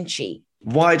 Maeve Binchy.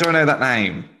 Why do I know that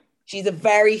name? She's a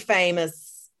very famous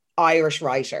Irish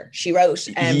writer. She wrote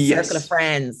Circle of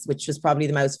Friends, which was probably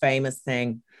the most famous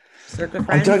thing. Circle of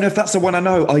Friends? I don't know if that's the one I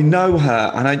know. I know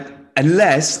her, and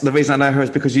unless the reason I know her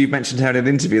is because you mentioned her in an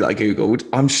interview that I Googled.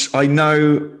 I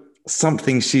know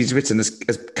something she's written has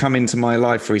come into my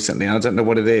life recently, and I don't know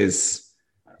what it is.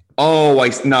 Oh,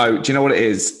 no. Do you know what it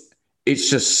is? It's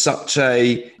just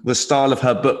the style of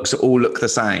her books all look the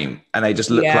same, and they just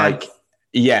look like,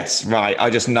 yes, right. I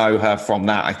just know her from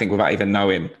that, I think, without even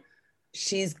knowing.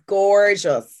 She's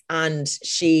gorgeous, and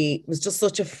she was just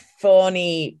such a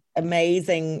funny,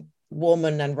 amazing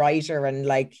woman and writer, and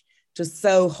like just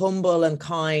so humble and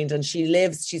kind. And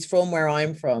she's from where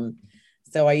I'm from.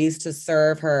 So I used to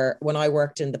serve her when I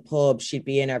worked in the pub. She'd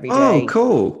be in every day. Oh,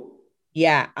 cool.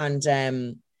 Yeah.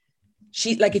 And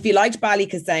she, like, if you liked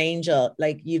Ballycus Angel,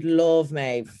 like, you'd love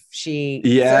Maeve.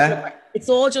 It's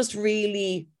all just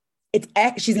really,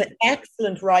 she's an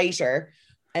excellent writer.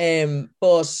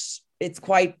 But it's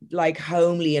quite like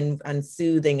homely and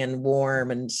soothing and warm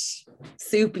and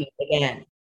soupy again.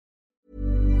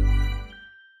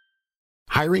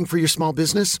 Hiring for your small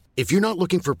business? If you're not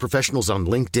looking for professionals on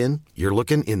LinkedIn, you're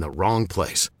looking in the wrong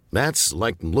place. That's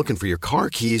like looking for your car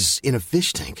keys in a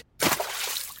fish tank.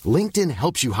 LinkedIn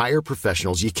helps you hire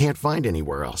professionals you can't find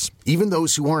anywhere else, even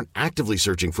those who aren't actively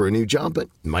searching for a new job but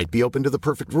might be open to the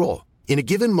perfect role. In a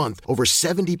given month, over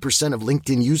 70% of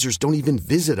LinkedIn users don't even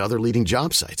visit other leading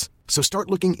job sites. So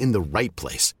start looking in the right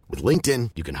place. With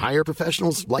LinkedIn, you can hire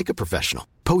professionals like a professional.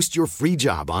 Post your free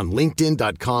job on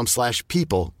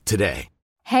linkedin.com/people today.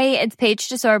 Hey, it's Paige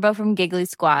DeSorbo from Giggly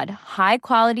Squad. High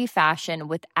quality fashion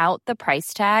without the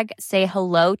price tag. Say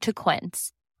hello to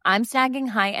Quince. I'm snagging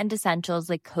high-end essentials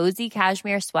like cozy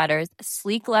cashmere sweaters,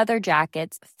 sleek leather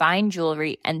jackets, fine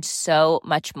jewelry, and so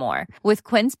much more. With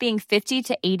Quince being 50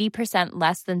 to 80%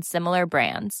 less than similar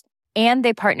brands. And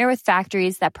they partner with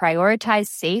factories that prioritize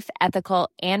safe,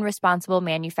 ethical, and responsible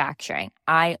manufacturing.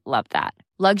 I love that.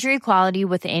 Luxury quality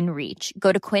within reach.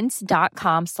 Go to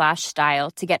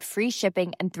quince.com/style to get free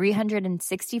shipping and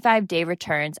 365-day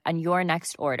returns on your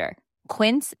next order.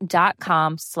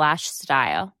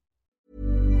 Quince.com/style.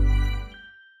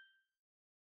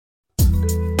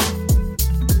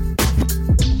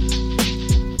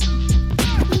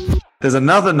 There's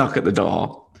another knock at the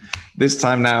door. This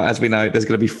time now, as we know, there's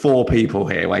going to be 4 people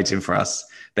here waiting for us.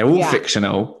 They're all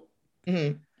fictional.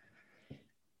 Mm-hmm.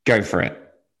 Go for it.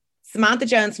 Samantha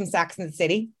Jones from Sex and the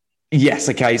City. Yes,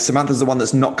 okay. Samantha's the one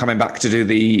that's not coming back to do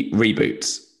the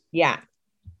reboots. Yeah.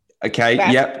 Okay,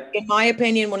 yep. In my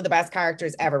opinion, one of the best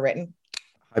characters ever written.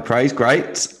 High praise,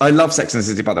 great. I love Sex and the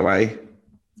City, by the way.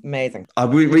 Amazing.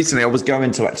 Recently, I was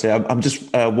going to actually, I'm just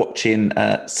watching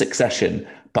Succession,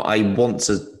 but I want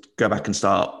to go back and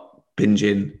start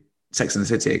binging Sex and the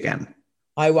City again.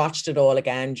 I watched it all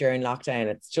again during lockdown.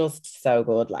 It's just so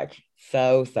good, like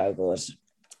so good.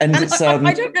 And it's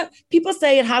I don't know. People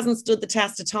say it hasn't stood the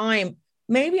test of time.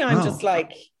 Maybe I'm just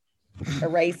like a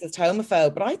racist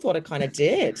homophobe, but I thought it kind of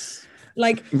did.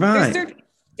 Like,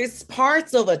 there's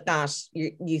parts of it that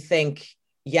you think,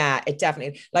 yeah, it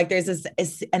definitely. Like, there's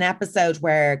an episode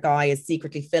where a guy is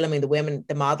secretly filming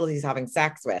the model he's having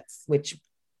sex with, which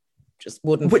just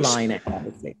wouldn't fly in it,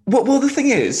 obviously. Well, the thing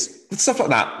is, stuff like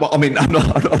that. Well, I mean, I'm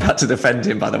not about to defend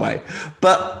him, by the way.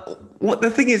 But what the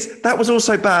thing is, that was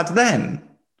also bad then.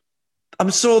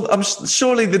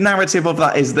 Surely the narrative of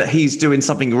that is that he's doing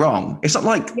something wrong. It's not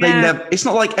like it's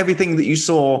not like everything that you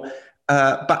saw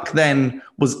back then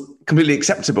was completely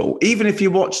acceptable. Even if you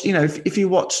watched, if you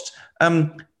watched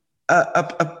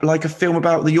like a film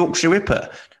about the Yorkshire Ripper,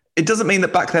 it doesn't mean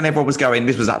that back then everyone was going,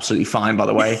 this was absolutely fine, by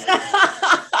the way.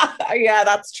 Yeah,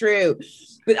 that's true.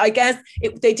 But I guess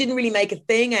they didn't really make a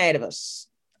thing out of it.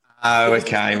 Oh,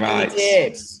 okay, right. They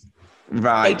did.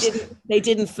 Right. They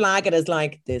didn't flag it as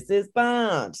like, this is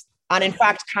bad. And in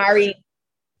fact, Carrie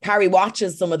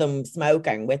watches some of them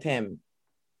smoking with him.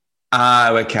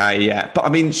 Oh, okay, yeah. But I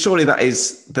mean, surely that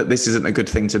this isn't a good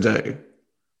thing to do.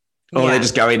 Or they're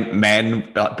just going,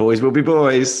 men, like boys will be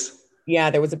boys. Yeah,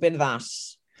 there was a bit of that.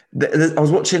 I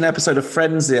was watching an episode of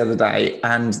Friends the other day,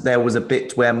 and there was a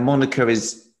bit where Monica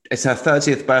it's her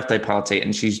 30th birthday party,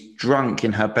 and she's drunk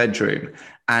in her bedroom.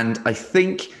 And I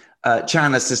think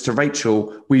Chandler says to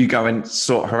Rachel, will you go and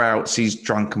sort her out? She's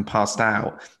drunk and passed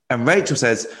out. And Rachel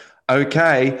says,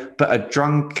 okay, but a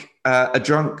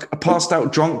passed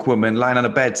out drunk woman lying on a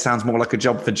bed sounds more like a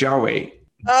job for Joey.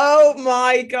 Oh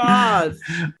my God.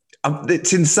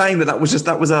 It's insane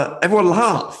that everyone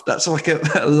laughed. That's like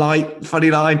a light, funny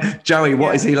line. Joey,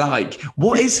 what is he like?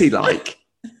 What is he like?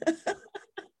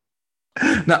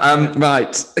 No,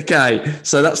 right. Okay.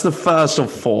 So that's the first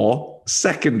of 4.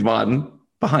 Second one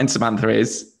behind Samantha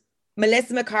is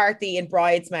Melissa McCarthy in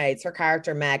Bridesmaids, her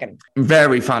character Megan.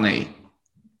 Very funny.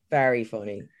 Very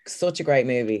funny. Such a great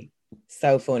movie.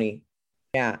 So funny.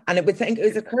 Yeah. And it was a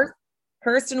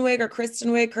Kristen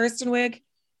Wiig.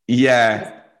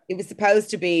 Yeah. It was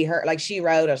supposed to be her, like she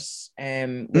wrote it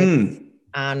with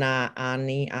Anna, one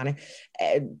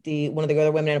of the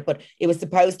other women in it, but it was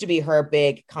supposed to be her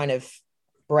big kind of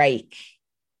break.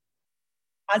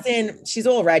 As in, she's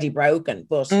already broken,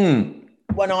 but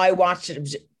when I watched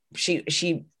it,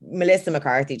 Melissa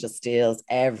McCarthy just steals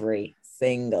every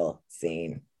single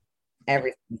scene.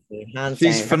 Every scene. Hands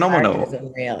She's down. phenomenal.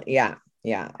 Unreal.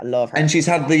 Yeah, I love her. And she's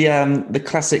had the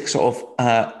classic sort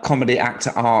of comedy actor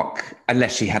arc,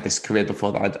 unless she had this career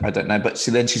before that, I don't know. But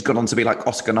she's gone on to be like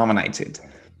Oscar nominated,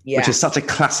 which is such a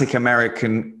classic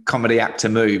American comedy actor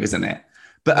move, isn't it?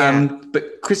 But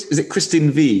is it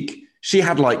Kristen Wiig? She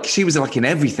was like in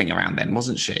everything around then,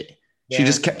 wasn't she? Yeah. She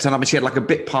just kept on up, and she had like a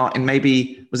bit part in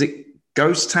maybe, was it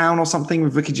Ghost Town or something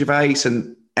with Ricky Gervais?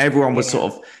 And everyone was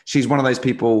sort of, she's one of those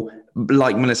people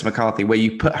like Melissa McCarthy, where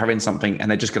you put her in something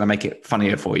and they're just going to make it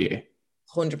funnier for you.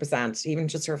 100%. Even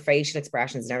just her facial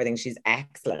expressions and everything, she's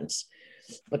excellent.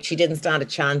 But she didn't stand a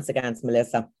chance against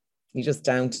Melissa. You just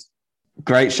don't.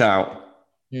 Great shout.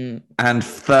 And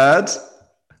third?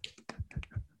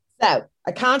 So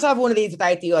I can't have one of these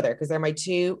without the other because they're my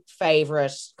two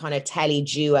favourite kind of telly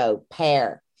duo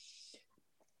pair.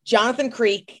 Jonathan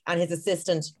Creek and his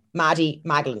assistant, Maddie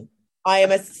Maglin. I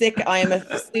am a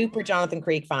super Jonathan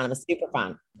Creek fan. I'm a super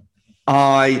fan.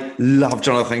 I love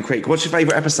Jonathan Creek. What's your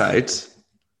favourite episode?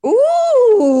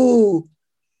 Ooh.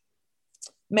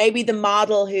 Maybe the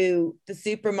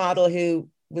supermodel who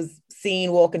was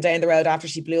seen walking down the road after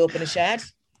she blew up in a shed.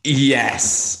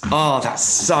 Yes. Oh, that's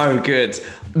so good.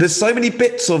 There's so many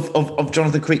bits of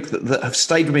Jonathan Creek that have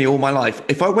stayed with me all my life.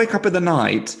 If I wake up in the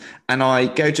night and I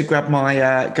go to grab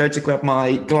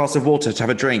my glass of water to have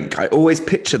a drink, I always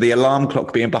picture the alarm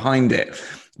clock being behind it.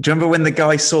 Do you remember when the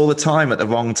guy saw the time at the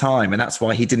wrong time, and that's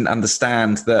why he didn't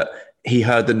understand that he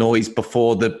heard the noise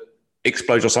before the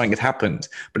explosion or something had happened?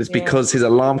 But it's because his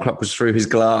alarm clock was through his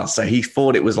glass, so he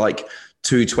thought it was like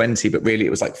 2:20, but really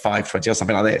it was like 5:20 or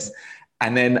something like this.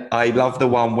 And then I love the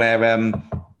one where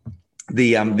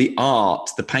the art,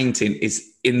 the painting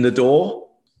is in the door,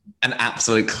 an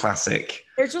absolute classic.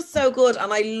 They're just so good,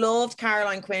 and I loved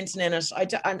Caroline Quinton in it. I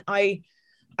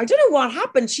don't know what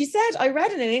happened. She said, I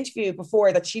read in an interview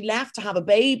before that she left to have a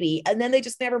baby, and then they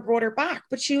just never brought her back.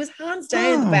 But she was hands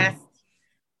down the best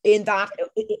in that,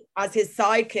 as his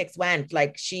sidekicks went.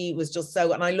 Like, she was just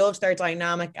so, and I loved their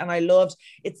dynamic, and I loved,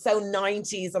 it's so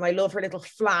 90s, and I love her little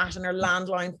flat and her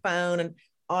landline phone, and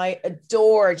I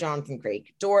adore Jonathan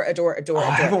Creek. Adore.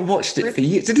 I haven't watched it for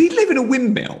years. Did he live in a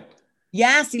windmill?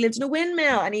 Yes, he lived in a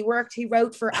windmill, and he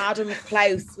wrote for Adam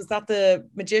Klaus. Was that the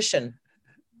magician?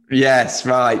 Yes,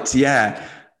 right, yeah.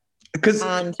 Because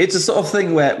it's a sort of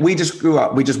thing where we just grew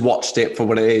up, we just watched it for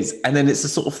what it is. And then it's the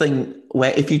sort of thing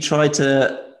where if you try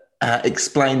to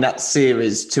explain that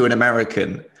series to an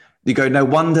American, you go, no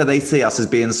wonder they see us as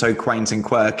being so quaint and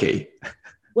quirky.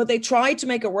 Well, they tried to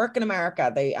make it work in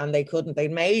America, they couldn't. They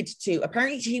made two.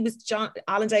 Apparently,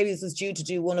 Alan Davies was due to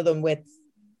do one of them with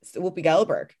Whoopi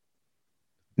Goldberg.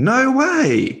 No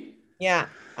way. Yeah,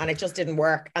 and it just didn't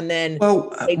work. And then,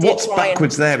 what's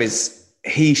backwards there is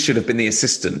he should have been the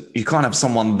assistant. You can't have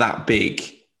someone that big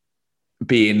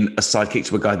being a sidekick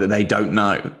to a guy that they don't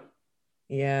know.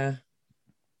 Yeah.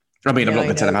 I mean, I'm not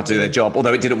going to tell them how to do their job,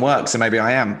 although it didn't work, so maybe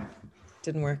I am.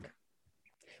 Didn't work.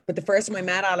 But the first time I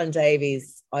met Alan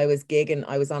Davies, I was gigging.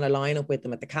 I was on a lineup with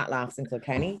them at the Cat Laughs in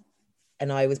Kilkenny,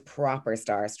 and I was proper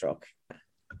starstruck.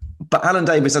 But Alan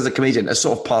Davies as a comedian has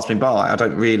sort of passed me by. I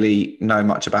don't really know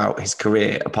much about his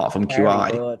career apart from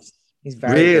QI. Good. He's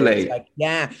very good. Like,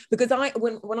 yeah, because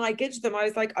when I gigged them, I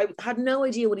was like, I had no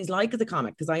idea what he's like as a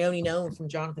comic because I only know him from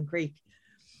Jonathan Creek.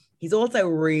 He's also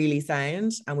really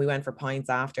sound, and we went for pints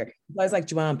after. I was like,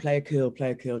 Joanne, play it cool.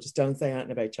 Just don't say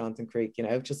anything about Jonathan Creek, you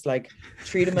know, just like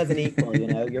treat him as an equal, you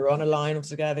know. You're on a lineup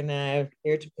together now,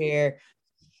 peer to peer.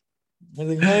 I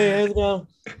was like, hey, how's it going?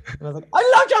 And I was like,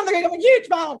 I love Jonathan Creek, I'm a huge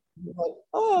fan. Like,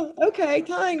 oh, okay,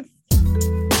 thanks.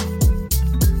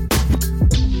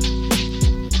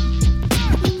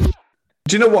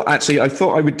 Do you know what, actually, I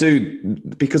thought I would do,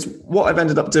 because what I've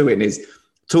ended up doing is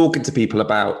talking to people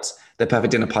about their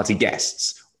perfect dinner party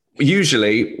guests.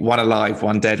 Usually one alive,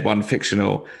 one dead, one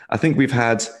fictional. I think we've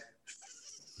had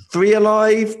 3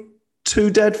 alive,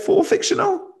 2 dead, 4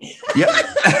 fictional. Yep.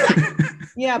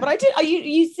 Yeah, but I did.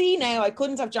 You see now, I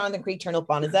couldn't have Jonathan Creek turn up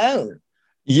on his own.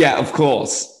 Yeah, of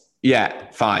course. Yeah,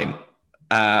 fine.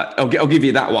 I'll give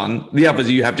you that one. The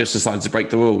others you have just decided to break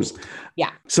the rules.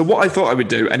 Yeah. So what I thought I would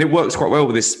do, and it works quite well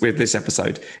with this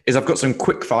episode, is I've got some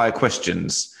quick fire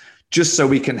questions, just so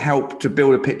we can help to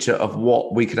build a picture of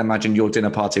what we can imagine your dinner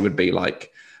party would be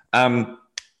like.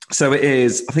 So it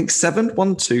is, I think 7,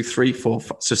 1, 2, 3, 4,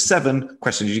 5. So 7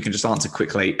 questions you can just answer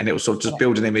quickly, and it will sort of just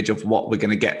build an image of what we're going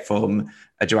to get from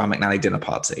a Joanne McNally dinner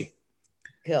party.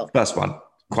 Cool. First one,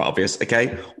 quite obvious.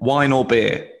 Okay. Wine or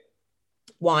beer?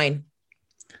 Wine.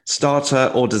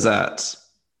 Starter or dessert?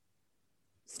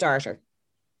 Starter.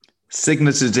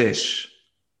 Signature dish?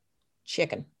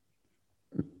 Chicken.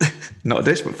 Not a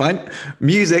dish, but fine.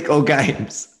 Music or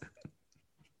games?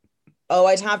 Oh,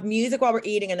 I'd have music while we're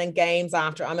eating and then games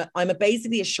after. I'm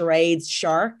basically a charades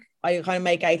shark. I kind of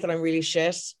make out that I'm really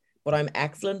shit, but I'm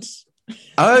excellent.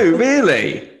 Oh,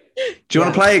 really? Do you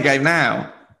want to play a game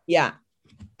now? Yeah.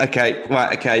 Okay,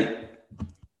 right, okay.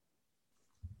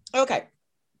 Okay.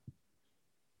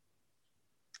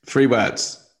 3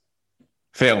 words.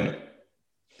 Film.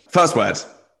 First word.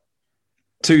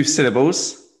 2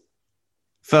 syllables.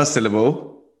 First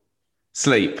syllable.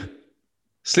 Sleep.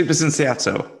 Sleepless in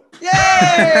Seattle.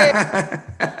 Yay!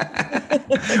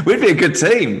 We'd be a good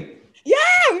team. Yeah,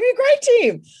 we'd be a great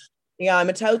team. Yeah, I'm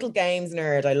a total games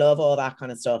nerd. I love all that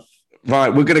kind of stuff. Right,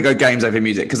 we're going to go games over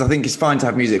music because I think it's fine to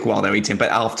have music while they're eating,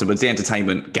 but afterwards, the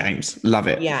entertainment, games. Love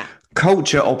it. Yeah.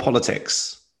 Culture or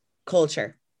politics?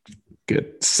 Culture.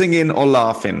 Good. Singing or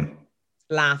laughing?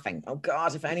 Laughing. Oh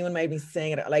God, if anyone made me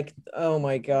sing it, like, oh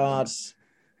my God.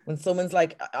 When someone's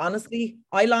like, honestly,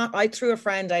 I threw a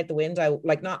friend out the window,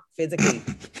 like not physically.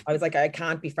 I was like, I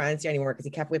can't be friends with you anymore because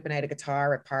he kept whipping out a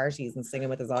guitar at parties and singing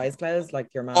with his eyes closed,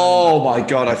 like your man. Oh my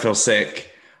God, I feel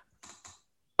sick.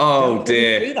 Oh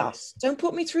dear. Don't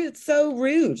put me through. It's so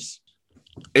rude.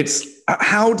 It's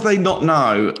how do they not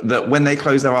know that when they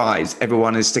close their eyes,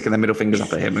 everyone is sticking their middle fingers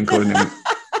up at him and calling him.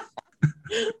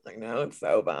 I know, it's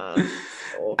so bad.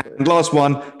 And last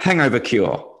one, hangover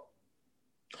cure.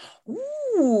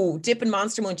 Ooh, dipping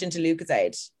Monster Munch into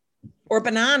Lucozade. Or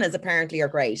bananas apparently are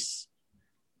great.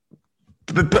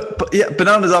 But yeah,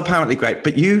 bananas are apparently great,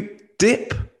 but you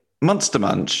dip Monster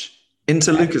Munch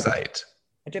into Lucozade.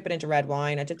 I dip it into red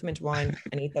wine. I dip them into wine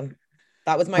and eat them.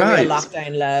 That was my real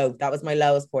lockdown low. That was my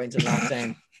lowest point in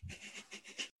lockdown.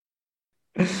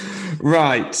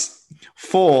 Right.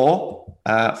 For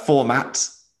format,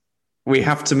 we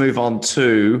have to move on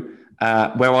to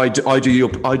where I do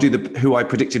the who I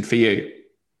predicted for you.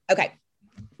 Okay.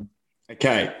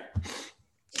 Okay.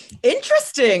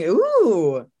 Interesting.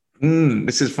 Ooh.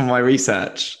 This is from my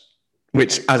research,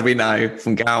 which, as we know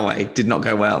from Galway, did not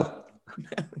go well.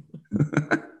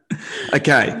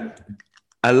 Okay.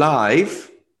 Alive,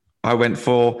 I went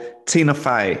for Tina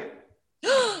Fey.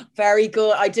 Very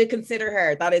good. I did consider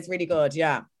her. That is really good.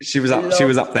 Yeah. She was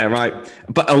up there, right?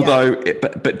 But although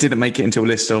but didn't make it into a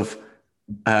list of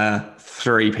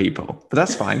 3 people. But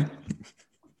that's fine.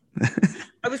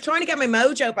 I was trying to get my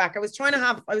mojo back. I was trying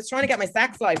to get my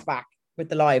sex life back with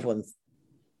the live ones.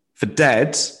 For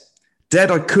Dead,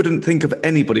 I couldn't think of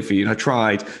anybody for you, and I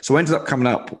tried. So I ended up coming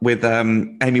up with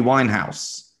Amy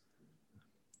Winehouse.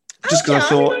 Just because I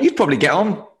thought you'd probably get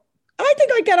on. I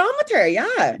think I'd get on with her,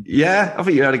 yeah. Yeah, I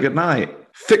think you had a good night.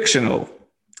 Fictional.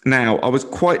 Now, I was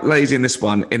quite lazy in this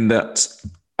one in that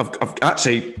I've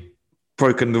actually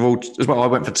broken the rule as well. I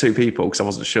went for 2 people because I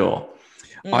wasn't sure.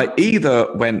 I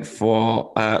either went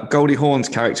for Goldie Hawn's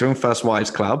character in First Wives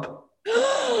Club.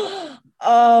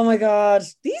 Oh my God.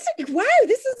 These are, wow,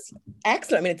 this is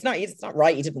excellent. I mean, it's not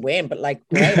right you didn't win, but like,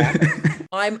 great.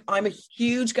 I'm a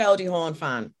huge Goldie Hawn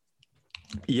fan.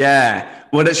 Yeah.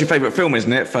 Well, that's your favourite film,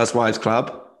 isn't it? First Wives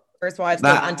Club. First Wives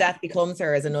Club, and Death Becomes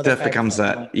Her is another. Death Becomes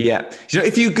Her, yeah. You know,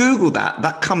 if you Google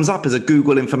that comes up as a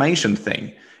Google information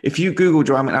thing. If you Google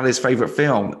Joanne McNally's favourite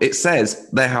film, it says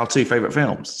they're our 2 favourite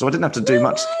films. So I didn't have to do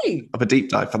much of a deep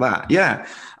dive for that. Yeah.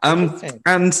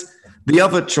 And the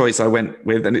other choice I went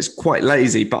with, and it's quite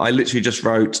lazy, but I literally just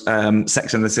wrote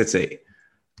Sex and the City,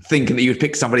 thinking that you would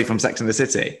pick somebody from Sex and the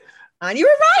City. And you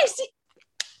were right.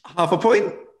 Half a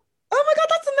point. Oh my God,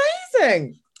 that's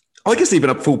amazing. I guess even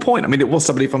a full point. I mean, it was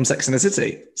somebody from Sex and the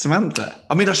City, Samantha.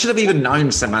 I mean, I should have even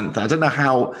known Samantha. I don't know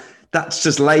how. That's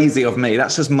just lazy of me.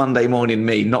 That's just Monday morning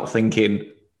me not thinking.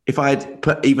 If I had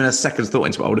put even a second's thought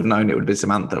into it, I would have known it would be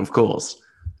Samantha, of course.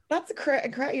 That's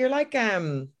a you're like,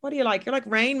 what do you like? You're like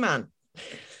Rain Man.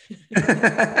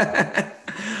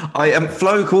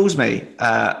 Flo calls me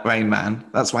Rain Man.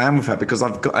 That's why I am with her, because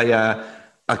I've got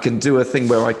I can do a thing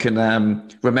where I can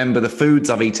remember the foods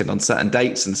I've eaten on certain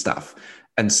dates and stuff.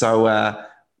 And so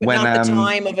when not the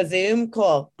time of a Zoom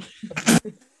call.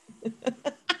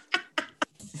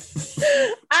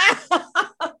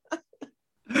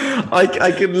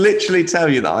 I can literally tell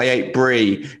you that I ate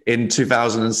brie in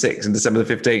 2006 on December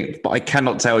the 15th, but I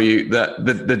cannot tell you that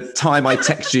the time I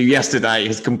texted you yesterday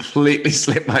has completely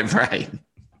slipped my brain.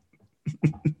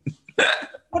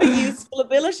 What a useful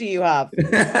ability you have.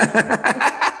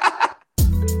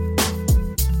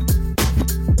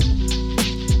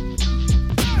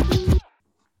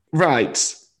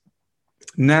 Right.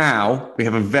 Now we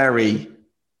have a very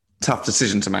tough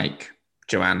decision to make,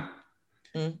 Joanne.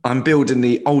 I'm building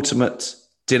the ultimate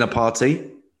dinner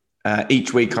party.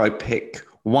 Each week I pick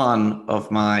one of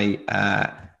my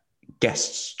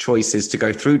guests' choices to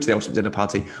go through to the ultimate dinner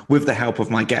party with the help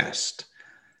of my guest.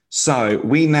 So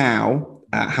we now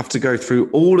have to go through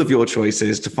all of your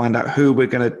choices to find out who we're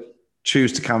going to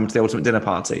choose to come to the ultimate dinner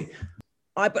party.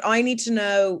 But I need to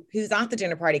know who's at the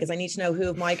dinner party, because I need to know who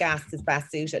of my guests is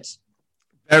best suited.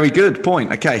 Very good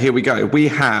point. Okay, here we go. We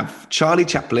have Charlie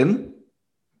Chaplin.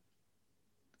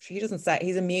 He doesn't say,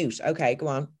 he's a mute. Okay, go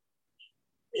on.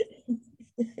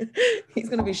 He's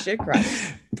going to be shit cracked.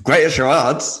 Great at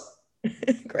charades.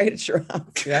 Great at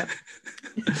charades, yeah.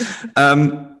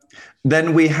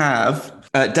 Then we have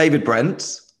David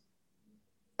Brent.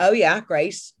 Oh, yeah,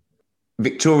 great.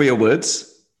 Victoria Woods.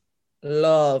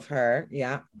 Love her.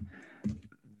 Yeah.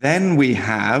 Then we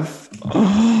have,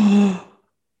 oh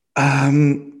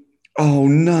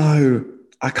no,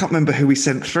 I can't remember who we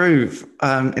sent through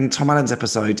in Tom Allen's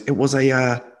episode. It was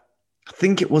I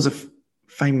think it was a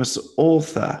famous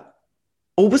author.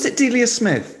 Or was it Delia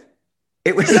Smith?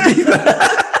 It was Delia's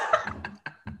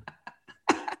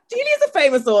a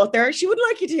famous author. She wouldn't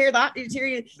like you to hear that.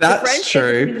 That's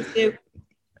true.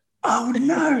 Oh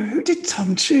no, who did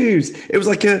Tom choose? It was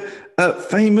like a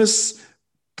famous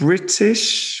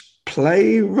British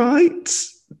playwright.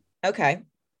 Okay.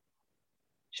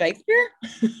 Shakespeare?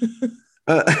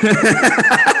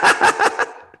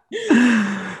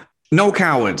 Noel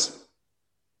Coward.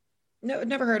 No, I've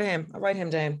never heard of him. I'll write him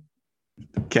down.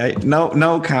 Okay,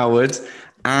 Noel Coward.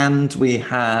 And we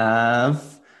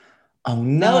have... Oh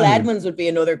no. Noel Edmonds would be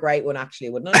another great one, actually,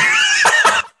 wouldn't it?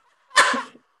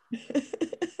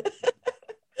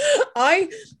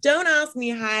 Don't ask me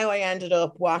how I ended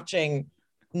up watching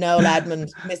Noel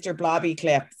Edmonds, Mr. Blobby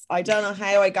clips. I don't know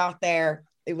how I got there.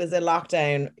 It was a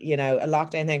lockdown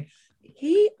thing.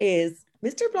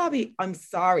 Mr. Blobby, I'm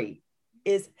sorry,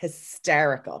 is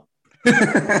hysterical. Hysterical.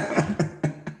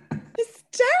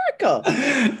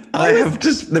 I have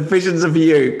just the visions of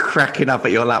you cracking up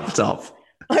at your laptop.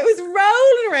 I was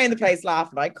rolling around the place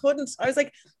laughing. I was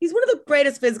like, he's one of the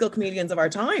greatest physical comedians of our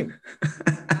time.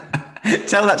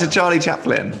 Tell that to Charlie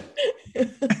Chaplin.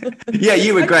 Yeah,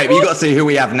 you were great, but you got to see who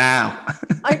we have now.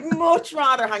 I'd much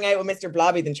rather hang out with Mr.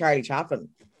 Blobby than Charlie Chaplin.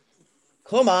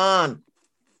 Come on.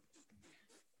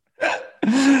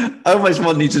 I almost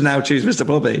want you to now choose Mr.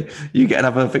 Blobby. You get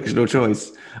another fictional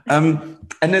choice. And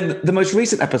then the most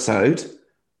recent episode,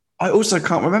 I also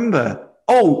can't remember.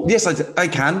 Oh, yes, I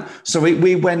can. So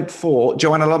we went for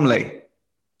Joanna Lumley.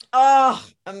 Oh,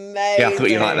 amazing. Yeah, I thought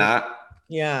you liked that.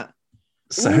 Yeah.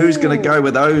 So who's going to go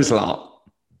with those lot?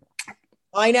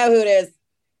 I know who it is.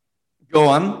 Go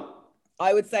on.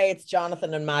 I would say it's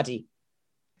Jonathan and Maddie.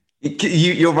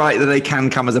 You're right that they can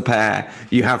come as a pair.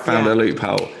 You have found a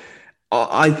loophole.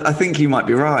 I think you might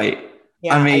be right.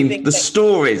 Yeah, I mean, the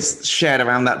stories shared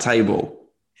around that table.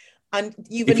 And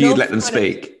if you'd let them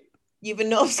speak. You've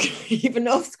enough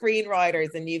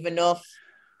screenwriters and you've enough,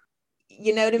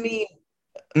 you know what I mean?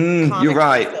 You're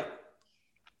right.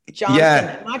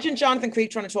 Jonathan, imagine Jonathan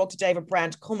Creek trying to talk to David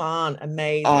Brent. Come on,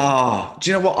 amazing. Oh, do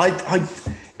you know what? I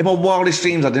in my wildest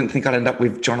dreams, I didn't think I'd end up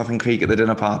with Jonathan Creek at the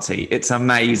dinner party. It's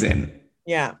amazing.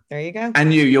 Yeah, there you go.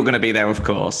 And you're going to be there, of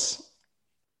course.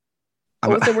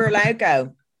 Also, we're allowed to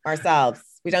go ourselves.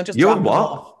 We don't just drop them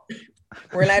off.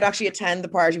 We're allowed to actually attend the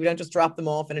party. We don't just drop them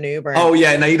off in an Uber. Oh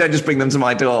yeah, no, you don't just bring them to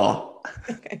my door.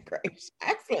 Okay, great,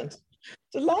 excellent,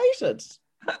 delighted.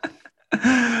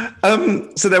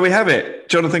 So there we have it.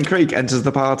 Jonathan Creek enters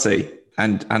the party,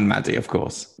 and Maddie, of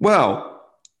course. Well,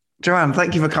 Joanne,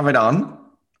 thank you for coming on.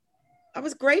 That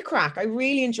was great crack. I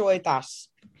really enjoyed that.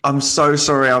 I'm so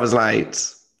sorry I was late.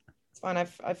 It's fine.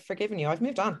 I've forgiven you. I've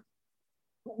moved on.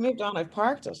 I've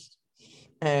parked it.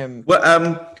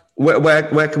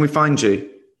 Where can we find you?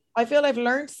 I feel I've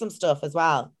learned some stuff as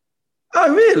well.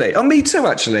 Oh, really? Oh, me too,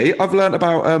 actually. I've learned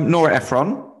about Nora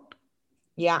Ephron.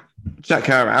 Yeah. Check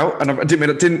her out. And I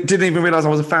didn't even realise I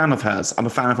was a fan of hers. I'm a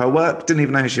fan of her work. Didn't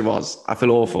even know who she was. I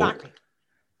feel awful. Exactly.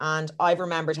 And I've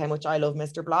remembered how much I love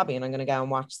Mr. Blobby, and I'm going to go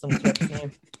and watch some clips now.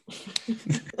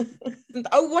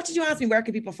 Oh, what did you ask me? Where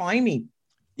can people find me?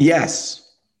 Yes.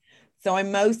 So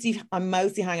I'm mostly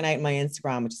hanging out on my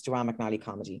Instagram, which is Joanne McNally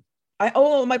Comedy. My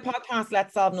podcast,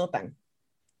 Let's Solve Nothing.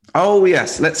 Oh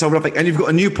yes, Let's Solve Nothing. And you've got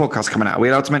a new podcast coming out. Are we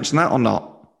allowed to mention that or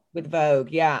not? With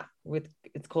Vogue, yeah.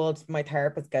 It's called My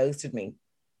Therapist Ghosted Me.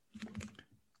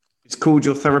 It's called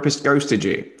Your Therapist Ghosted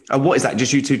You. And what is that?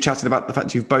 Just you two chatting about the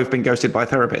fact you've both been ghosted by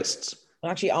therapists? Well,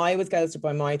 actually, I was ghosted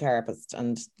by my therapist,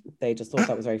 and they just thought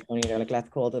that was very funny. They're like, let's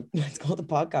call the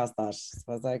podcast that. So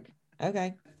I was like,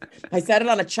 okay. I said it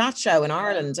on a chat show in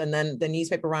Ireland, and then the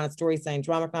newspaper ran a story saying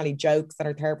Joanne McNally jokes that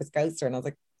her therapist ghosted her, and I was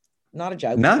like, not a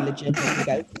joke. No. Legitimately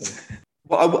ghosted me.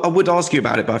 Well, I would ask you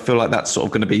about it, but I feel like that's sort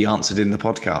of going to be answered in the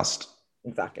podcast.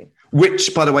 Exactly.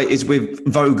 Which, by the way, is with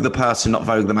Vogue the person, not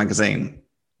Vogue the magazine.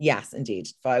 Yes, indeed.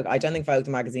 Vogue. I don't think Vogue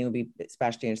the magazine would be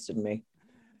especially interested in me.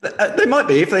 They might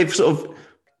be if they've sort of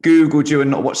Googled you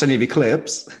and not watched any of your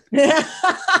clips. Yeah.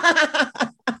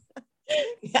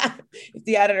 If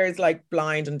the editor is like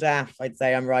blind and deaf, I'd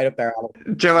say I'm right up there.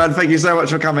 Joanne, thank you so much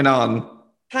for coming on.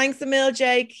 Thanks a mil,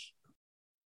 Jake.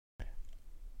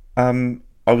 I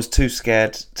was too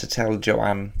scared to tell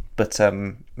Joanne, but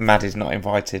Maddie's not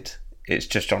invited. It's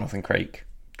just Jonathan Creek,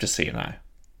 just so you know.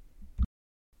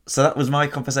 So that was my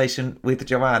conversation with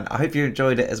Joanne. I hope you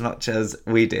enjoyed it as much as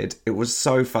we did. It was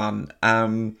so fun.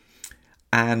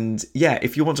 And yeah,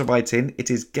 if you want to write in,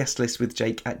 it is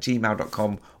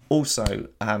guestlistwithjake@gmail.com. Also,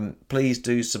 please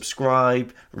do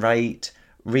subscribe, rate,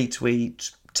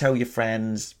 retweet, tell your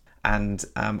friends, and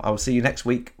I will see you next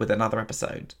week with another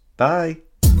episode. Bye.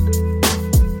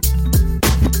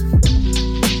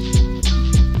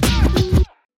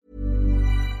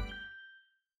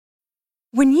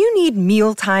 When you need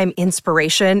mealtime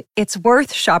inspiration, it's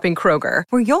worth shopping Kroger,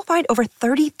 where you'll find over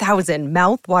 30,000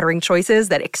 mouth-watering choices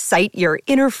that excite your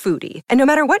inner foodie. And no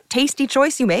matter what tasty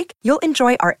choice you make, you'll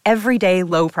enjoy our everyday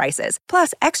low prices,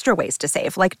 plus extra ways to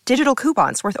save, like digital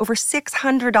coupons worth over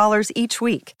 $600 each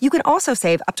week. You can also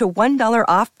save up to $1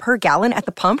 off per gallon at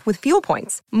the pump with fuel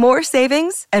points. More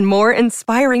savings and more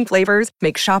inspiring flavors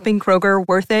make shopping Kroger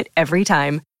worth it every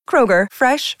time. Kroger,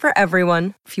 fresh for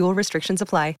everyone. Fuel restrictions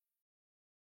apply.